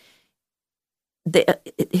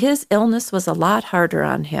 His illness was a lot harder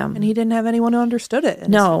on him. And he didn't have anyone who understood it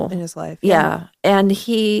in his life. Yeah. And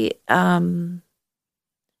he, and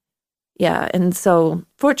so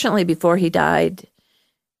fortunately before he died,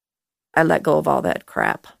 I let go of all that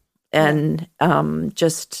crap and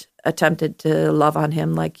just attempted to love on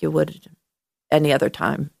him like you would any other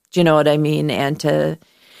time. Do you know what I mean?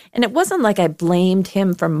 And it wasn't like I blamed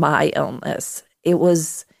him for my illness. It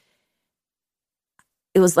was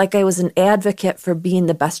like I was an advocate for being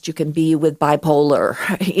the best you can be with bipolar,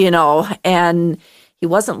 and he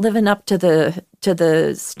wasn't living up to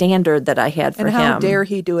the standard that I had for him. And how dare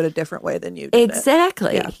he do it a different way than you did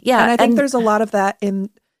Exactly. it. Yeah. And I think there's a lot of that in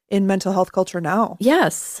mental health culture now.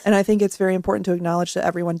 Yes. And I think it's very important to acknowledge that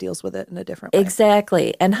everyone deals with it in a different way.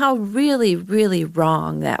 Exactly. And how really, really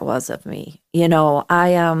wrong that was of me. He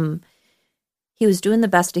was doing the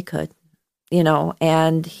best he could,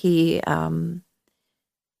 and he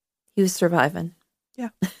was surviving. Yeah.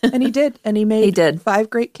 And he did. And he made 5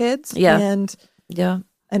 great kids. Yeah.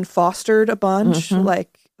 And fostered a bunch. Mm-hmm.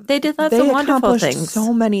 They did lots of wonderful things.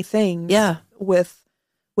 So many things. Yeah. With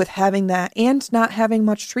having that and not having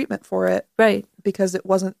much treatment for it. Right. Because it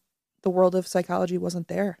wasn't, the world of psychology wasn't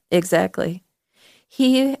there. Exactly.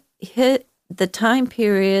 He hit the time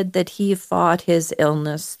period that he fought his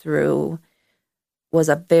illness through was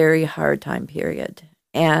a very hard time period.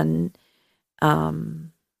 And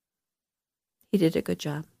he did a good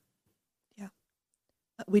job. Yeah.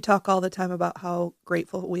 We talk all the time about how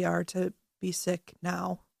grateful we are to be sick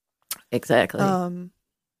now. Exactly.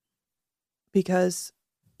 Because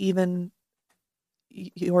even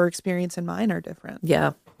your experience and mine are different.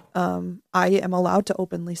 Yeah. I am allowed to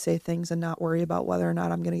openly say things and not worry about whether or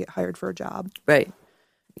not I'm going to get hired for a job. Right.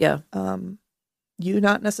 Yeah. You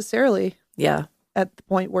not necessarily. Yeah. At the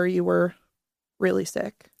point where you were really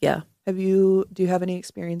sick. Yeah. Do you have any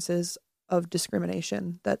experiences of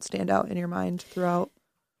discrimination that stand out in your mind throughout?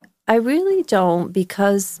 I really don't,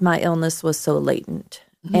 because my illness was so latent.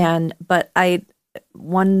 But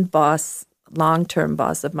one boss, long-term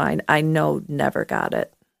boss of mine, I know never got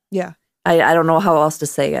it. Yeah. I don't know how else to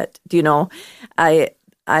say it. Do you know?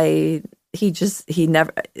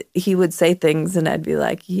 He would say things and I'd be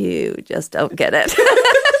like, you just don't get it.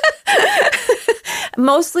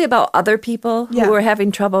 Mostly about other people who were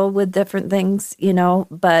having trouble with different things,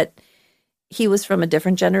 but he was from a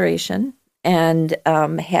different generation and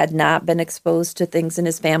had not been exposed to things in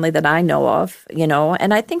his family that I know of,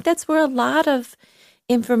 and I think that's where a lot of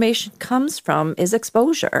information comes from, is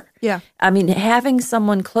exposure. Yeah. I mean, having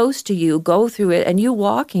someone close to you go through it and you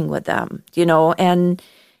walking with them,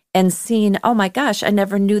 and seeing, oh my gosh, I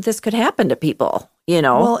never knew this could happen to people,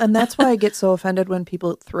 Well, and that's why I get so offended when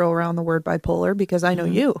people throw around the word bipolar, because I know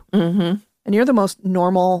you. Mm-hmm. And you're the most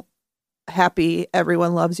normal, happy,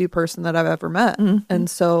 everyone loves you person that I've ever met. Mm-hmm. And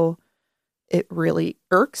so it really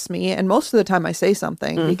irks me. And most of the time I say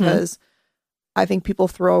something because I think people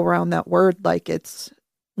throw around that word like it's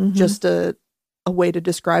just a way to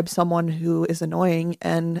describe someone who is annoying.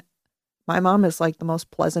 And my mom is like the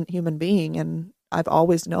most pleasant human being, and I've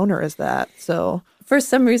always known her as that. So for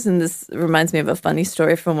some reason, this reminds me of a funny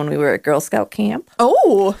story from when we were at Girl Scout camp.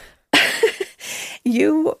 Oh,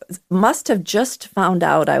 you must have just found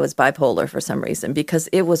out I was bipolar for some reason, because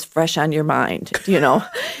it was fresh on your mind,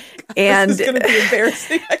 And this is going to be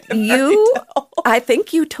embarrassing. I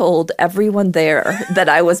think you told everyone there that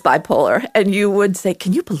I was bipolar, and you would say,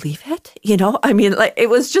 "Can you believe it?" I mean, like, it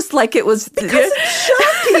was just like it was it's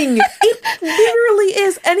shocking. It literally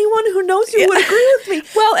is. Anyone who knows you would agree with me.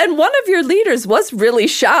 Well, and one of your leaders was really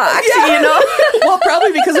shocked. Well,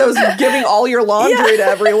 probably because I was giving all your laundry to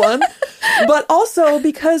everyone, but also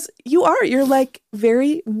because you're like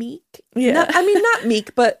very meek. Yeah, not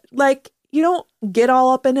meek, but like, you don't get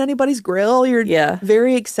all up in anybody's grill. You're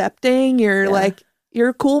very accepting. You're like, you're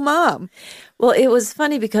a cool mom. Well, it was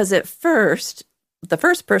funny because at first, the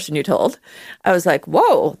first person you told, I was like,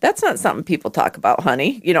 whoa, that's not something people talk about,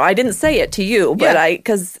 honey. I didn't say it to you, but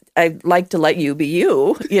because I like to let you be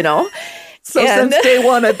you, So since day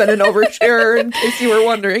one, I've been an oversharer, in case you were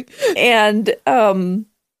wondering. And then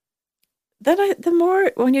the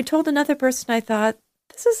more, when you told another person, I thought,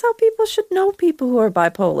 this is how people should know people who are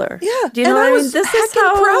bipolar. Yeah. Do you know what I mean? This is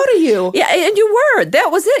how proud of you. Yeah, and you were.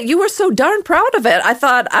 That was it. You were so darn proud of it. I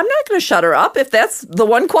thought, I'm not going to shut her up if that's the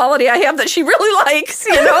one quality I have that she really likes,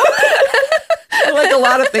 I like a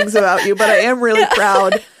lot of things about you, but I am really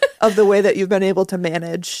proud of the way that you've been able to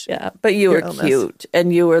manage. Yeah, but you were cute,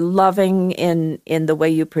 and you were loving in the way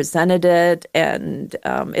you presented it, and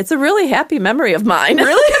it's a really happy memory of mine.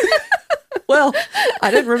 Really? Well, I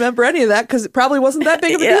didn't remember any of that because it probably wasn't that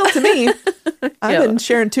big of a deal to me. I've been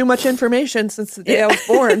sharing too much information since the day I was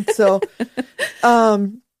born. So, I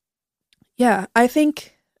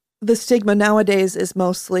think the stigma nowadays is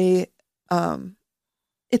mostly,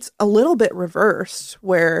 it's a little bit reversed,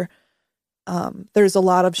 where there's a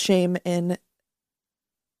lot of shame in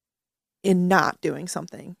not doing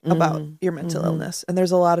something about your mental illness. And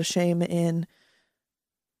there's a lot of shame in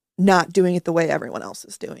not doing it the way everyone else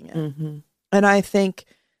is doing it. And I think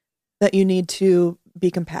that you need to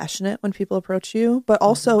be compassionate when people approach you. But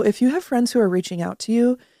also, if you have friends who are reaching out to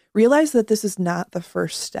you, realize that this is not the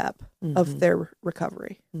first step of their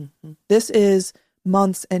recovery. This is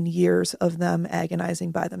months and years of them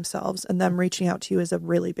agonizing by themselves, and them reaching out to you is a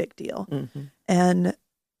really big deal. And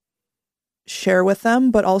share with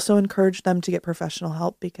them, but also encourage them to get professional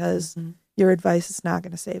help, because your advice is not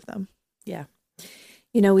going to save them. Yeah.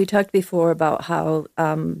 We talked before about how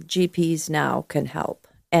GPs now can help.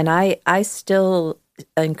 And I still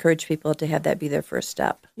encourage people to have that be their first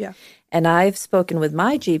step. Yeah. And I've spoken with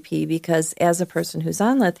my GP because as a person who's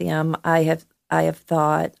on lithium, I have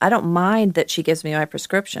thought, I don't mind that she gives me my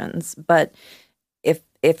prescriptions, but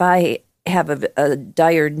if I have a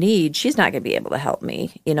dire need, she's not going to be able to help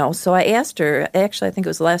me, So I asked her, actually, I think it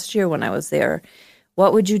was last year when I was there,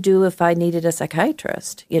 what would you do if I needed a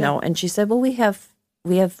psychiatrist, And she said, well, we have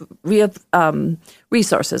resources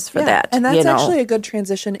for that. And that's actually a good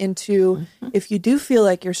transition into if you do feel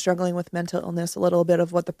like you're struggling with mental illness, a little bit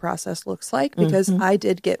of what the process looks like, because I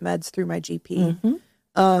did get meds through my GP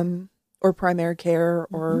or primary care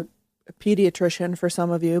or a pediatrician for some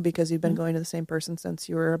of you because you've been going to the same person since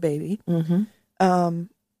you were a baby.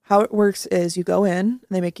 How it works is you go in, and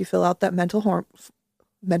they make you fill out that mental health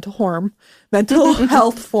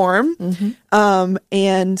form,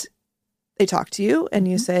 and they talk to you, and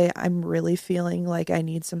you say, "I'm really feeling like I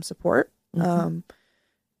need some support."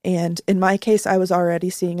 And in my case, I was already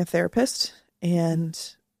seeing a therapist, and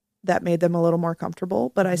that made them a little more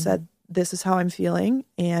comfortable. But I said, "This is how I'm feeling,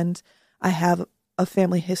 and I have a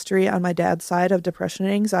family history on my dad's side of depression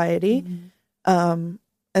and anxiety." And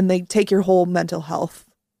they take your whole mental health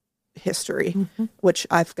history, which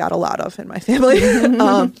I've got a lot of in my family.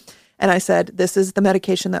 And I said, "This is the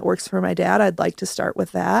medication that works for my dad. I'd like to start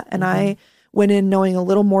with that." And I went in knowing a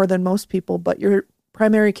little more than most people, but your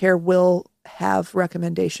primary care will have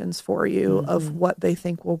recommendations for you of what they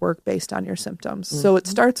think will work based on your symptoms. So it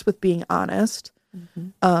starts with being honest.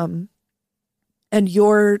 And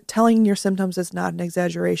you're telling your symptoms is not an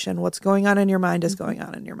exaggeration. What's going on in your mind is going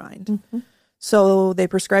on in your mind. So they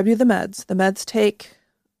prescribe you the meds. The meds take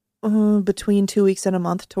between 2 weeks and a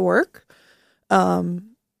month to work.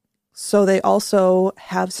 So they also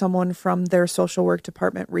have someone from their social work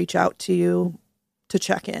department reach out to you to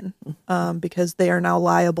check in because they are now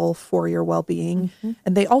liable for your well-being.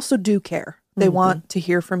 And they also do care. They want to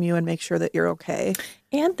hear from you and make sure that you're okay.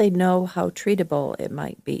 And they know how treatable it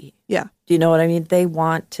might be. Yeah. Do you know what I mean? They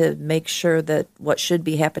want to make sure that what should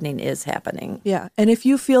be happening is happening. Yeah. And if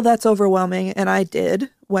you feel that's overwhelming, and I did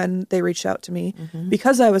when they reached out to me,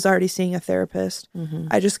 because I was already seeing a therapist,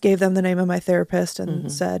 I just gave them the name of my therapist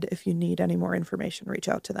and said, if you need any more information, reach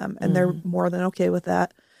out to them. And they're more than okay with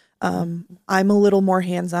that. I'm a little more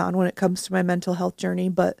hands-on when it comes to my mental health journey,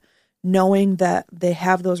 but knowing that they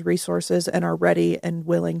have those resources and are ready and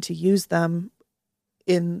willing to use them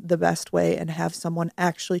in the best way and have someone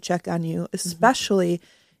actually check on you, especially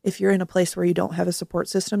if you're in a place where you don't have a support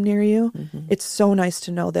system near you. It's so nice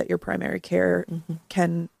to know that your primary care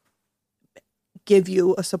can give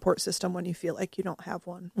you a support system when you feel like you don't have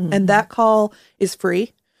one. And that call is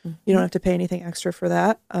free. You don't have to pay anything extra for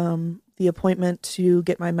that. The appointment to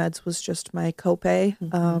get my meds was just my copay.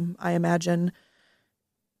 I imagine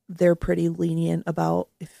they're pretty lenient about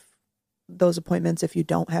if those appointments, if you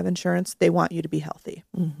don't have insurance, they want you to be healthy.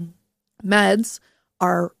 Meds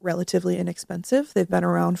are relatively inexpensive. They've been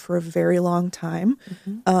around for a very long time.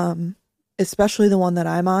 Especially the one that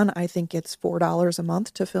I'm on. I think it's $4 a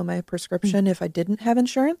month to fill my prescription if I didn't have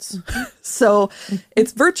insurance. So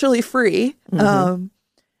it's virtually free.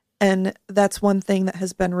 And that's one thing that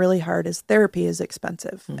has been really hard is therapy is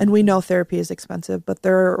expensive. And we know therapy is expensive, but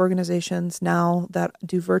there are organizations now that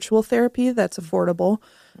do virtual therapy that's affordable.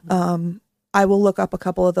 I will look up a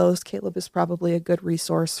couple of those. Caleb is probably a good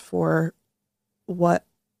resource for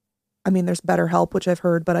there's BetterHelp, which I've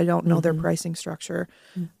heard, but I don't know their pricing structure.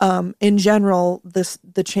 In general,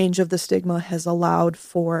 the change of the stigma has allowed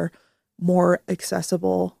for more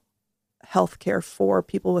accessible healthcare for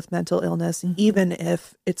people with mental illness, even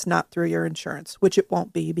if it's not through your insurance, which it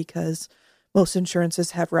won't be because most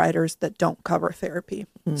insurances have riders that don't cover therapy.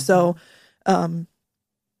 So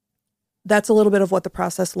that's a little bit of what the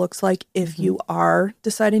process looks like if you are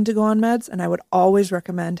deciding to go on meds. And I would always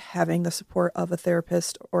recommend having the support of a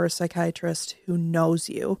therapist or a psychiatrist who knows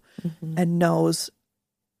you and knows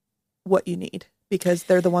what you need, because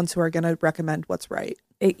they're the ones who are going to recommend what's right.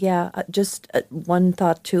 Just one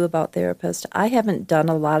thought, too, about therapists. I haven't done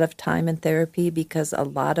a lot of time in therapy because a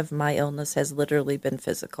lot of my illness has literally been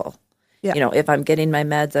physical. Yeah. You know, if I'm getting my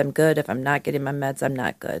meds, I'm good. If I'm not getting my meds, I'm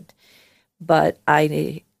not good. But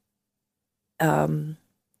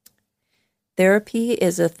therapy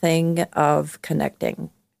is a thing of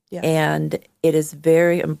connecting. Yes. And it is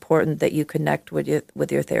very important that you connect with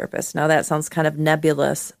your therapist. Now, that sounds kind of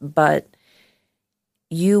nebulous, but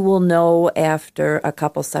you will know after a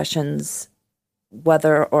couple sessions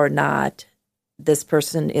whether or not this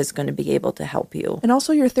person is going to be able to help you. And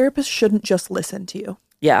also, your therapist shouldn't just listen to you.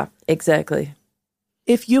 Yeah, exactly.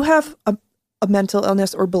 If you have a mental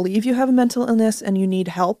illness or believe you have a mental illness and you need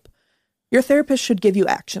help, your therapist should give you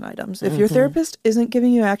action items. If your therapist isn't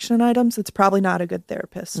giving you action items, it's probably not a good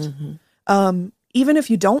therapist. Even if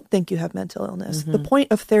you don't think you have mental illness, the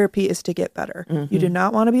point of therapy is to get better. You do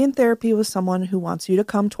not want to be in therapy with someone who wants you to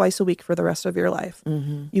come twice a week for the rest of your life.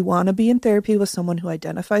 You want to be in therapy with someone who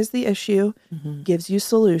identifies the issue, gives you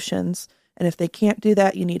solutions, and if they can't do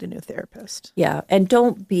that, you need a new therapist. Yeah, and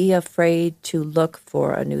don't be afraid to look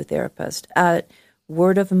for a new therapist.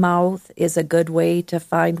 word of mouth is a good way to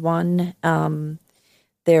find one. I'm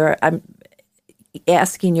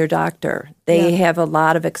asking your doctor. They have a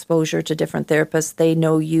lot of exposure to different therapists. They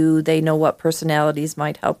know you. They know what personalities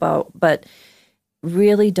might help out. But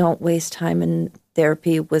really don't waste time in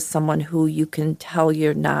therapy with someone who you can tell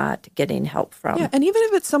you're not getting help from. Yeah, and even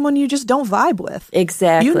if it's someone you just don't vibe with.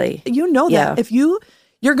 Exactly. You know that. If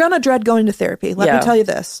you're going to dread going to therapy, let me tell you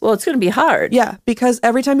this. Well, it's going to be hard. Yeah, because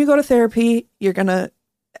every time you go to therapy,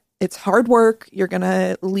 it's hard work. You're going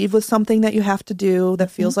to leave with something that you have to do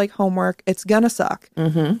that feels like homework. It's going to suck.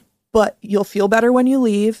 Mm-hmm. But you'll feel better when you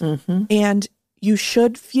leave. Mm-hmm. And you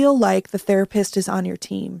should feel like the therapist is on your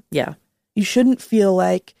team. Yeah. You shouldn't feel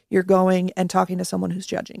like you're going and talking to someone who's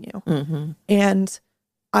judging you. Mm-hmm. And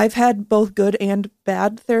I've had both good and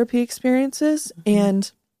bad therapy experiences. Mm-hmm.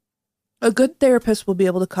 And a good therapist will be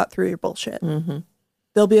able to cut through your bullshit. Mm-hmm.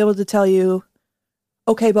 They'll be able to tell you,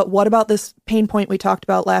 okay, but what about this pain point we talked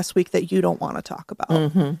about last week that you don't want to talk about?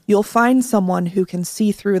 Mm-hmm. You'll find someone who can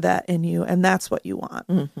see through that in you, and that's what you want.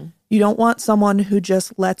 Mm-hmm. You don't want someone who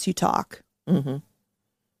just lets you talk. Mm-hmm.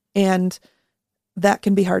 And that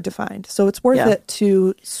can be hard to find. So it's worth it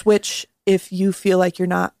to switch if you feel like you're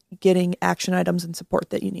not getting action items and support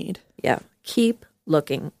that you need. Yeah. Keep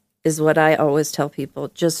looking is what I always tell people.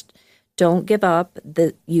 Just don't give up.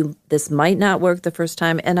 This might not work the first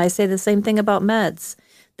time. And I say the same thing about meds.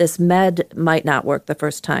 This med might not work the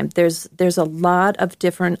first time. There's a lot of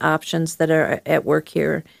different options that are at work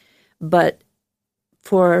here. But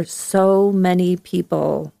for so many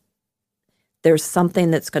people, there's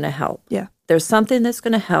something that's going to help. Yeah. There's something that's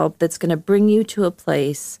going to help, that's going to bring you to a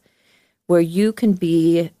place where you can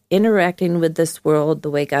be interacting with this world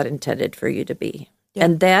the way God intended for you to be. Yeah.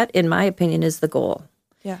 And that, in my opinion, is the goal.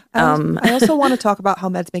 Yeah. I also want to talk about how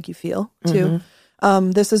meds make you feel, too.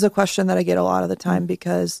 Mm-hmm. This is a question that I get a lot of the time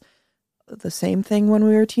because the same thing when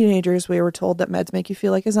we were teenagers, we were told that meds make you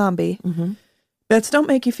feel like a zombie. Mm-hmm. Meds don't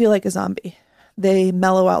make you feel like a zombie. They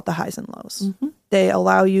mellow out the highs and lows. Mm-hmm. They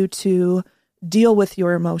allow you to deal with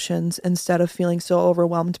your emotions instead of feeling so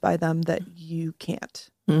overwhelmed by them that you can't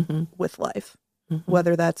with life. Mm-hmm.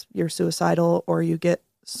 Whether that's you're suicidal or you get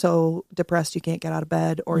so depressed you can't get out of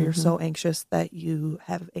bed or you're so anxious that you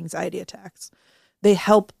have anxiety attacks. They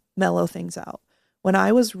help mellow things out. When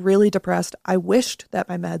I was really depressed, I wished that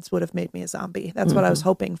my meds would have made me a zombie. That's what I was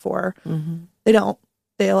hoping for. Mm-hmm. They don't.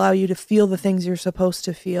 They allow you to feel the things you're supposed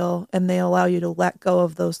to feel, and they allow you to let go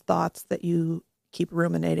of those thoughts that you keep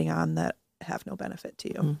ruminating on that have no benefit to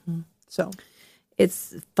you. Mm-hmm. So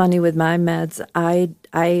it's funny with my meds.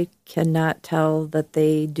 I cannot tell that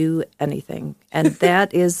they do anything. And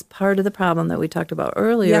that is part of the problem that we talked about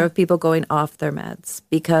earlier of people going off their meds,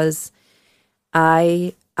 because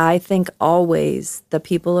I think always the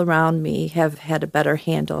people around me have had a better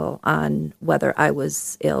handle on whether I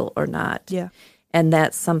was ill or not. Yeah. And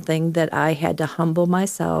that's something that I had to humble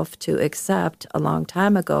myself to accept a long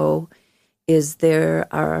time ago, is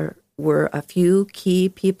were a few key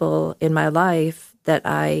people in my life that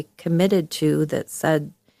I committed to that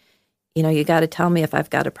said, you got to tell me if I've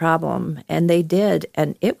got a problem. And they did.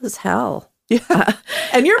 And it was hell. Yeah.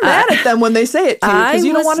 And you're mad at them when they say it to you because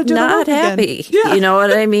you don't want to do it again. I was not happy. Yeah. You know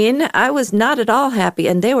what I mean? I was not at all happy.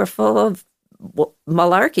 And they were full of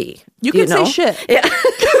malarkey. You can say shit. Yeah.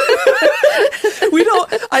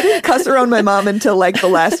 I didn't cuss around my mom until like the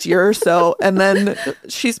last year or so. And then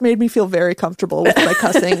she's made me feel very comfortable with my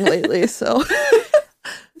cussing lately. So,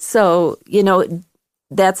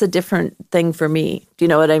 that's a different thing for me. Do you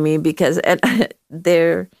know what I mean? Because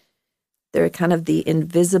they're kind of the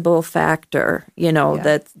invisible factor,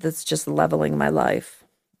 that's just leveling my life.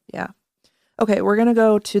 Yeah. Okay. We're going to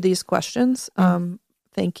go to these questions.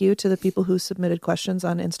 Thank you to the people who submitted questions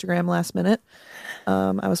on Instagram last minute.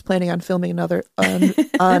 I was planning on filming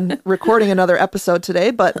on recording another episode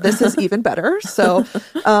today, but this is even better. So,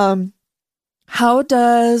 how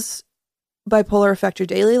does bipolar affect your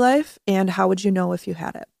daily life, and how would you know if you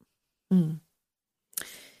had it?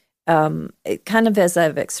 It kind of, as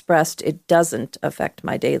I've expressed, it doesn't affect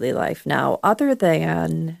my daily life now, other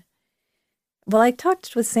than, I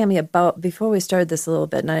talked with Sammy about, before we started this a little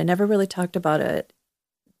bit, and I never really talked about it.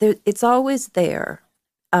 It's always there.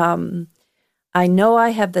 I know I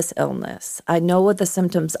have this illness. I know what the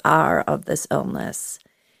symptoms are of this illness.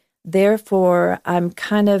 Therefore, I'm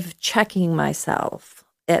kind of checking myself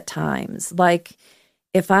at times. Like,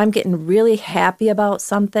 if I'm getting really happy about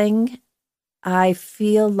something, I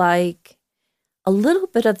feel like a little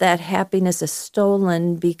bit of that happiness is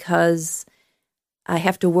stolen because I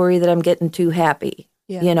have to worry that I'm getting too happy,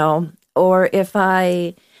 Or if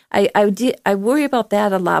I I worry about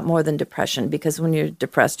that a lot more than depression, because when you're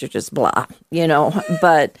depressed, you're just blah,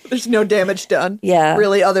 but There's no damage done. Yeah.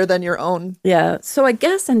 Really, other than your own. yeah. So I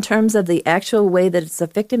guess in terms of the actual way that it's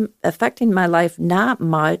affecting my life, not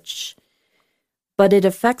much, but it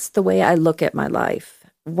affects the way I look at my life.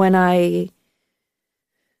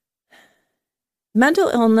 Mental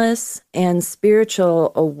illness and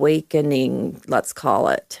spiritual awakening, let's call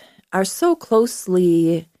it, are so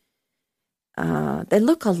closely, they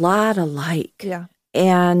look a lot alike. Yeah.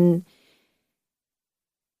 And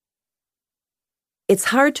it's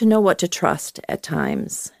hard to know what to trust at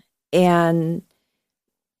times. And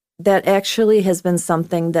that actually has been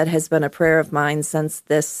something that has been a prayer of mine since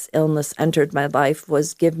this illness entered my life,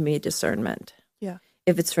 was give me discernment. Yeah.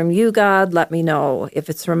 If it's from you, God, let me know. If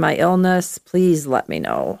it's from my illness, please let me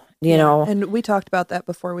know, And we talked about that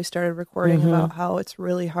before we started recording, about how it's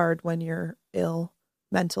really hard when you're ill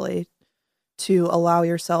mentally to allow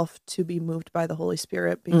yourself to be moved by the Holy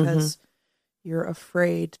Spirit, because you're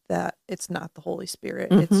afraid that it's not the Holy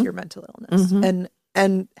Spirit, it's your mental illness,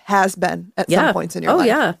 and has been at some points in your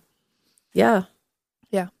life. Oh, yeah.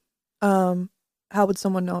 How would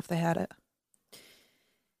someone know if they had it?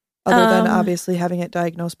 Other than obviously having it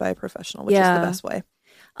diagnosed by a professional, which is the best way.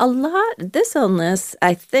 This illness,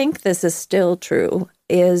 I think this is still true,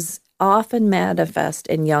 is often manifest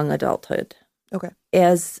in young adulthood. Okay.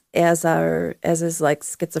 As is like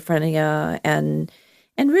schizophrenia and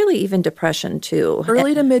really even depression too.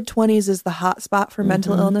 Early to mid 20s is the hot spot for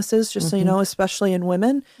mental illnesses, just so you know, especially in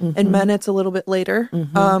women. In men, it's a little bit later.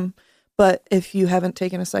 But if you haven't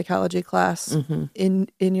taken a psychology class,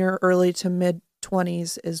 in your early to mid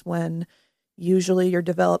 20s is when usually your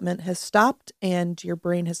development has stopped and your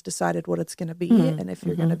brain has decided what it's going to be. And if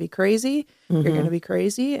you're going to be crazy, you're going to be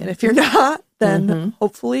crazy. And if you're not, then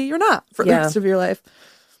hopefully you're not for the rest of your life.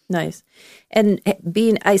 Nice. And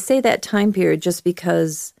I say that time period just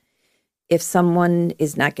because if someone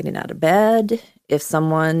is not getting out of bed, if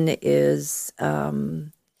someone is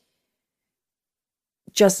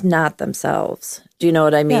just not themselves. Do you know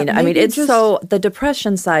what I mean? Yeah, I mean, it's so, the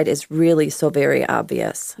depression side is really so very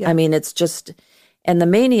obvious. Yeah. I mean, it's just, and the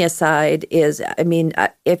mania side is, I mean,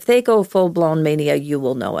 if they go full blown mania, you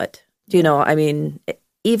will know it. Do you know? I mean,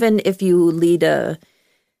 even if you lead a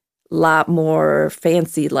lot more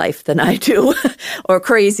fancy life than I do, or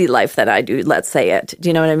crazy life than I do, let's say it. Do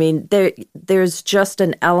you know what I mean? There's just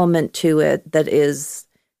an element to it that is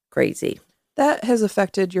crazy. That has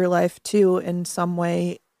affected your life too in some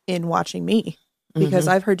way in watching me, because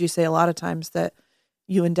I've heard you say a lot of times that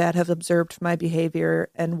you and Dad have observed my behavior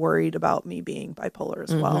and worried about me being bipolar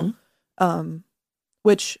as well,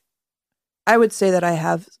 which I would say that I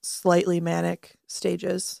have slightly manic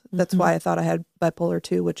stages. That's why I thought I had bipolar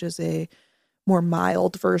 2, which is a more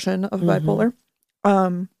mild version of bipolar.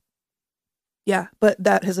 Yeah, but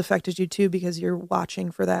that has affected you too, because you're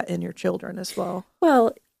watching for that in your children as well.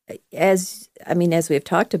 Well, as we've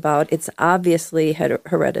talked about, it's obviously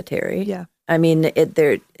hereditary. Yeah. I mean,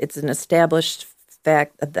 it's an established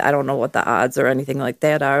fact. I don't know what the odds or anything like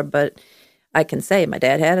that are, but I can say my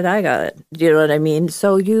dad had it, I got it. Do you know what I mean?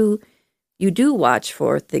 So you do watch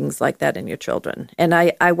for things like that in your children. And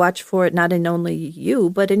I watch for it not in only you,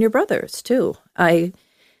 but in your brothers too. I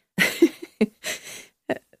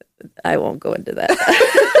won't go into that.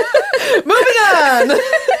 Moving on.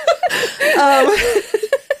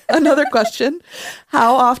 Another question.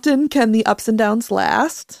 How often can the ups and downs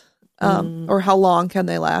last? Or how long can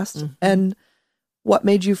they last? And what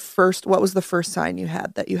was the first sign you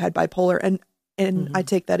had that you had bipolar? And I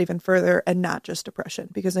take that even further, and not just depression,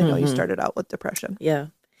 because I know you started out with depression. Yeah.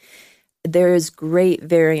 There is great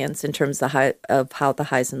variance in terms of how the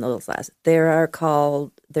highs and lows last.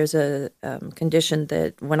 There's a condition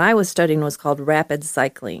that when I was studying was called rapid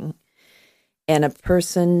cycling. And a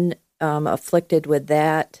person afflicted with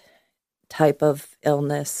that type of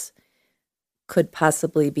illness could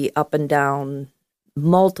possibly be up and down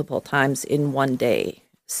multiple times in one day.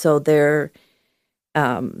 So they're,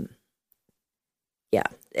 and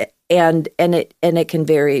it can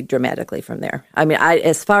vary dramatically from there. I mean,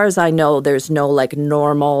 as far as I know, there's no like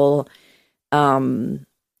normal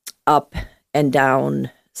up and down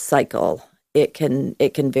cycle. It can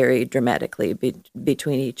vary dramatically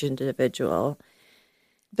between each individual.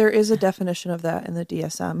 There is a definition of that in the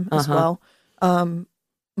DSM as well.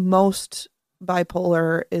 Most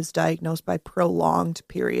bipolar is diagnosed by prolonged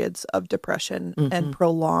periods of depression and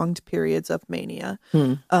prolonged periods of mania.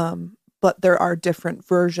 But there are different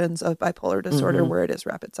versions of bipolar disorder where it is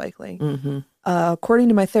rapid cycling. According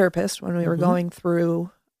to my therapist, when we were going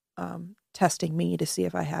through testing me to see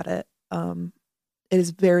if I had it, it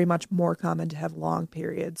is very much more common to have long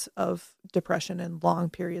periods of depression and long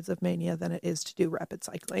periods of mania than it is to do rapid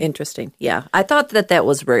cycling. Interesting. Yeah. I thought that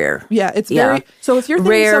was rare. Yeah, it's very, so if you're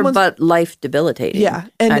thinking rare, but life debilitating. Yeah.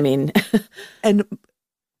 And I mean, and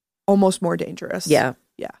almost more dangerous. Yeah.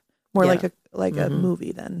 Yeah. More like a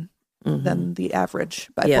movie than the average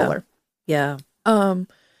bipolar. Yeah.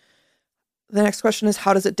 The next question is,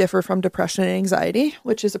 how does it differ from depression and anxiety?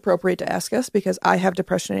 Which is appropriate to ask us because I have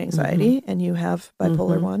depression and anxiety and you have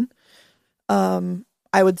bipolar 1.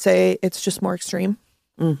 I would say it's just more extreme.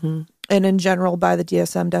 And in general, by the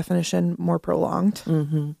DSM definition, more prolonged.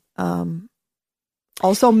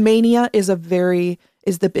 Also, mania is the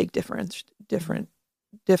big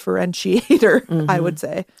differentiator, I would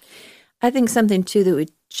say. I think something too that we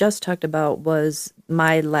just talked about was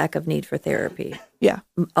my lack of need for therapy. Yeah.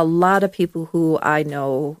 A lot of people who I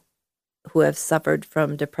know who have suffered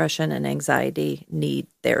from depression and anxiety need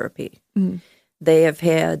therapy. They have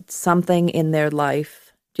had something in their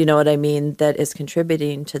life, do you know what I mean, that is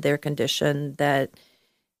contributing to their condition, that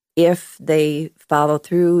if they follow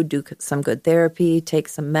through, do some good therapy, take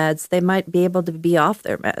some meds, they might be able to be off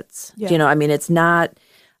their meds. Yeah. Do you know, I mean, it's not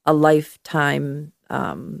a lifetime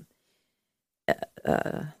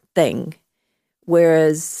thing.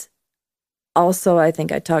 Whereas also, I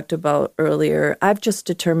think I talked about earlier, I've just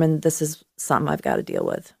determined this is something I've got to deal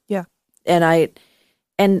with. Yeah.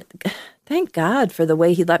 And thank God for the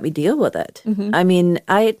way he let me deal with it. I mean,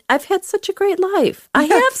 I've had such a great life. I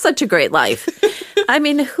have such a great life. I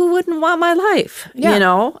mean, who wouldn't want my life, you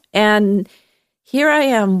know? And here I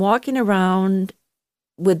am walking around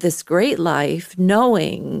with this great life,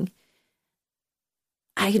 knowing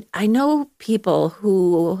I know people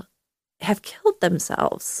who have killed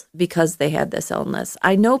themselves because they had this illness.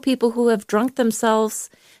 I know people who have drunk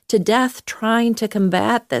themselves to death trying to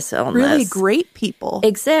combat this illness. Really great people.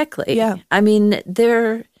 Exactly. Yeah. I mean,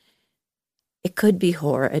 it could be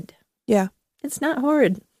horrid. Yeah. It's not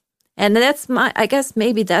horrid. And I guess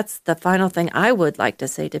maybe that's the final thing I would like to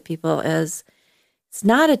say to people is it's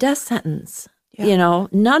not a death sentence. Yeah. You know,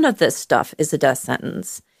 none of this stuff is a death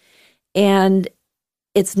sentence. And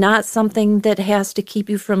it's not something that has to keep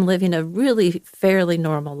you from living a really fairly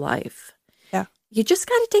normal life. Yeah. You just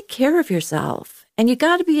got to take care of yourself. And you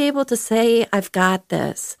got to be able to say, I've got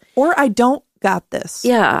this. Or I don't got this.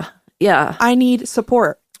 Yeah. Yeah. I need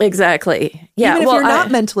support. Exactly. Yeah. Even if you're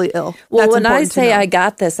not mentally ill. Well, when I say I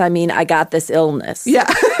got this, I mean I got this illness.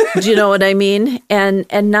 Yeah. Do you know what I mean? And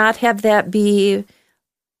not have that be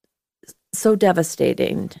so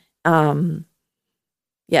devastating.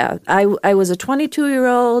 Yeah, I was a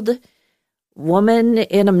 22-year-old woman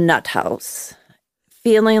in a nut house,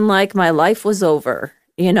 feeling like my life was over,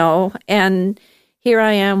 you know, and here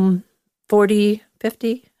I am 40,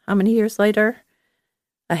 50, how many years later?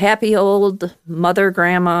 A happy old mother,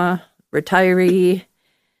 grandma, retiree.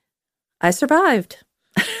 I survived.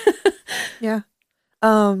 Yeah.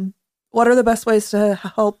 What are the best ways to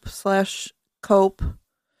help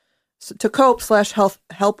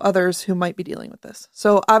help others who might be dealing with this?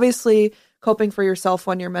 So obviously coping for yourself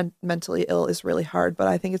when you're mentally ill is really hard, but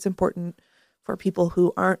I think it's important for people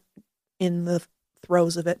who aren't in the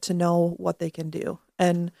throes of it to know what they can do.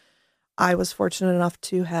 And I was fortunate enough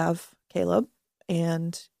to have Caleb,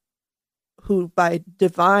 and who by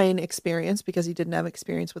divine experience, because he didn't have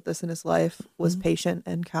experience with this in his life, was patient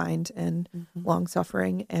and kind and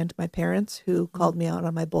long-suffering, and my parents who called me out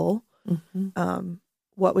on my bull.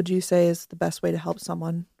 What would you say is the best way to help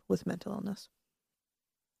someone with mental illness?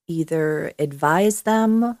 Either advise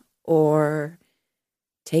them or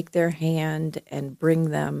take their hand and bring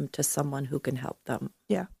them to someone who can help them.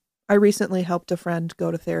 Yeah. I recently helped a friend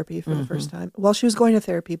go to therapy for the first time. Well, she was going to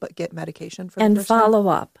therapy, but get medication for the first time. And follow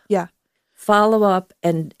up. Yeah. Follow up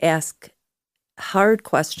and ask hard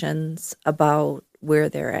questions about where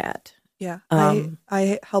they're at. Yeah.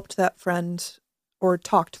 I helped that friend, or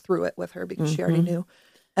talked through it with her because she already knew.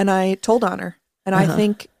 And I told on her. And I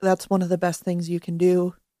think that's one of the best things you can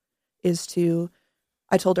do is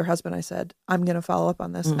I told her husband, I said, I'm going to follow up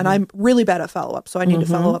on this. And I'm really bad at follow up, so I need to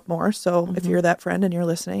follow up more. So if you're that friend and you're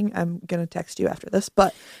listening, I'm going to text you after this.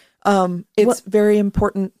 But it's very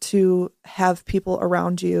important to have people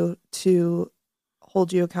around you to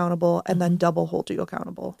hold you accountable and then double hold you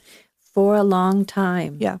accountable. For a long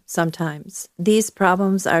time. Yeah. Sometimes. These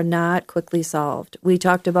problems are not quickly solved. We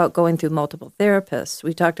talked about going through multiple therapists.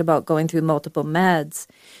 We talked about going through multiple meds.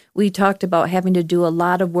 We talked about having to do a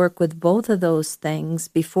lot of work with both of those things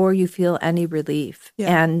before you feel any relief.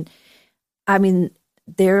 Yeah. And I mean,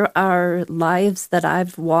 there are lives that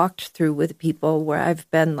I've walked through with people where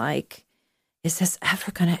I've been like, is this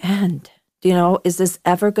ever going to end? Is this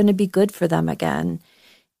ever going to be good for them again?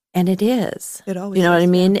 And it is. It always You know is, what I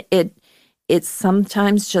mean? It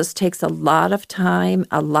sometimes just takes a lot of time,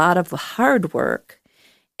 a lot of hard work,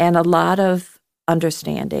 and a lot of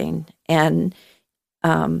understanding. And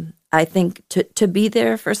I think to be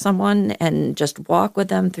there for someone and just walk with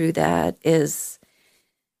them through that it's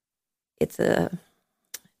a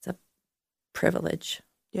privilege.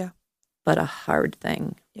 Yeah. But a hard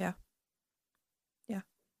thing. Yeah. Yeah.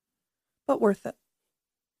 But worth it.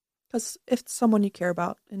 Because if it's someone you care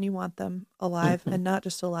about and you want them alive, and not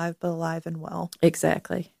just alive, but alive and well.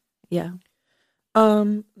 Exactly. Yeah.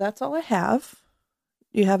 That's all I have.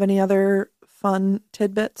 Do you have any other fun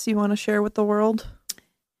tidbits you want to share with the world?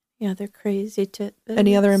 Yeah, they're crazy tidbits.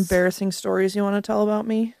 Any other embarrassing stories you want to tell about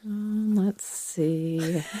me? Let's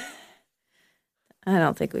see. I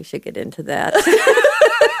don't think we should get into that.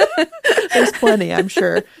 There's plenty, I'm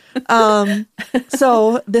sure.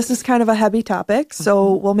 So this is kind of a heavy topic,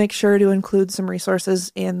 so we'll make sure to include some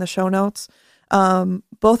resources in the show notes.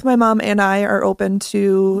 Both my mom and I are open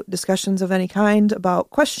to discussions of any kind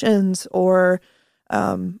about questions or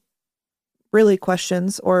really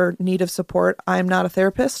questions or need of support. I'm not a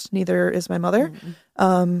therapist, neither is my mother.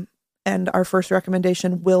 And our first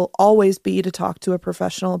recommendation will always be to talk to a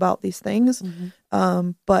professional about these things.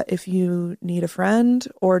 But if you need a friend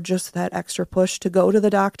or just that extra push to go to the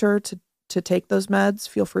doctor to take those meds,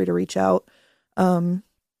 feel free to reach out. That's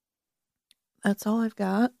all I've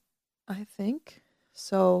got, I think.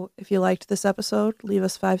 So if you liked this episode, leave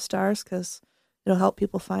us 5 stars because it'll help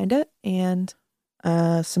people find it. And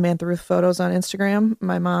Samantha Ruth Photos on Instagram.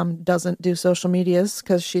 My mom doesn't do social medias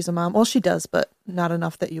because she's a mom. Well, she does, but not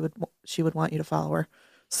enough that she would want you to follow her.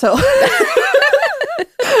 So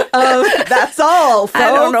that's all, folks.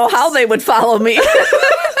 I don't know how they would follow me.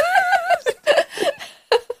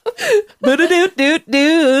 Thank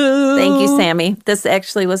Thank you, Sammy. This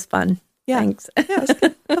actually was fun. Yeah. Thanks. Yeah, it was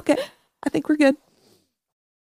good. Okay. I think we're good.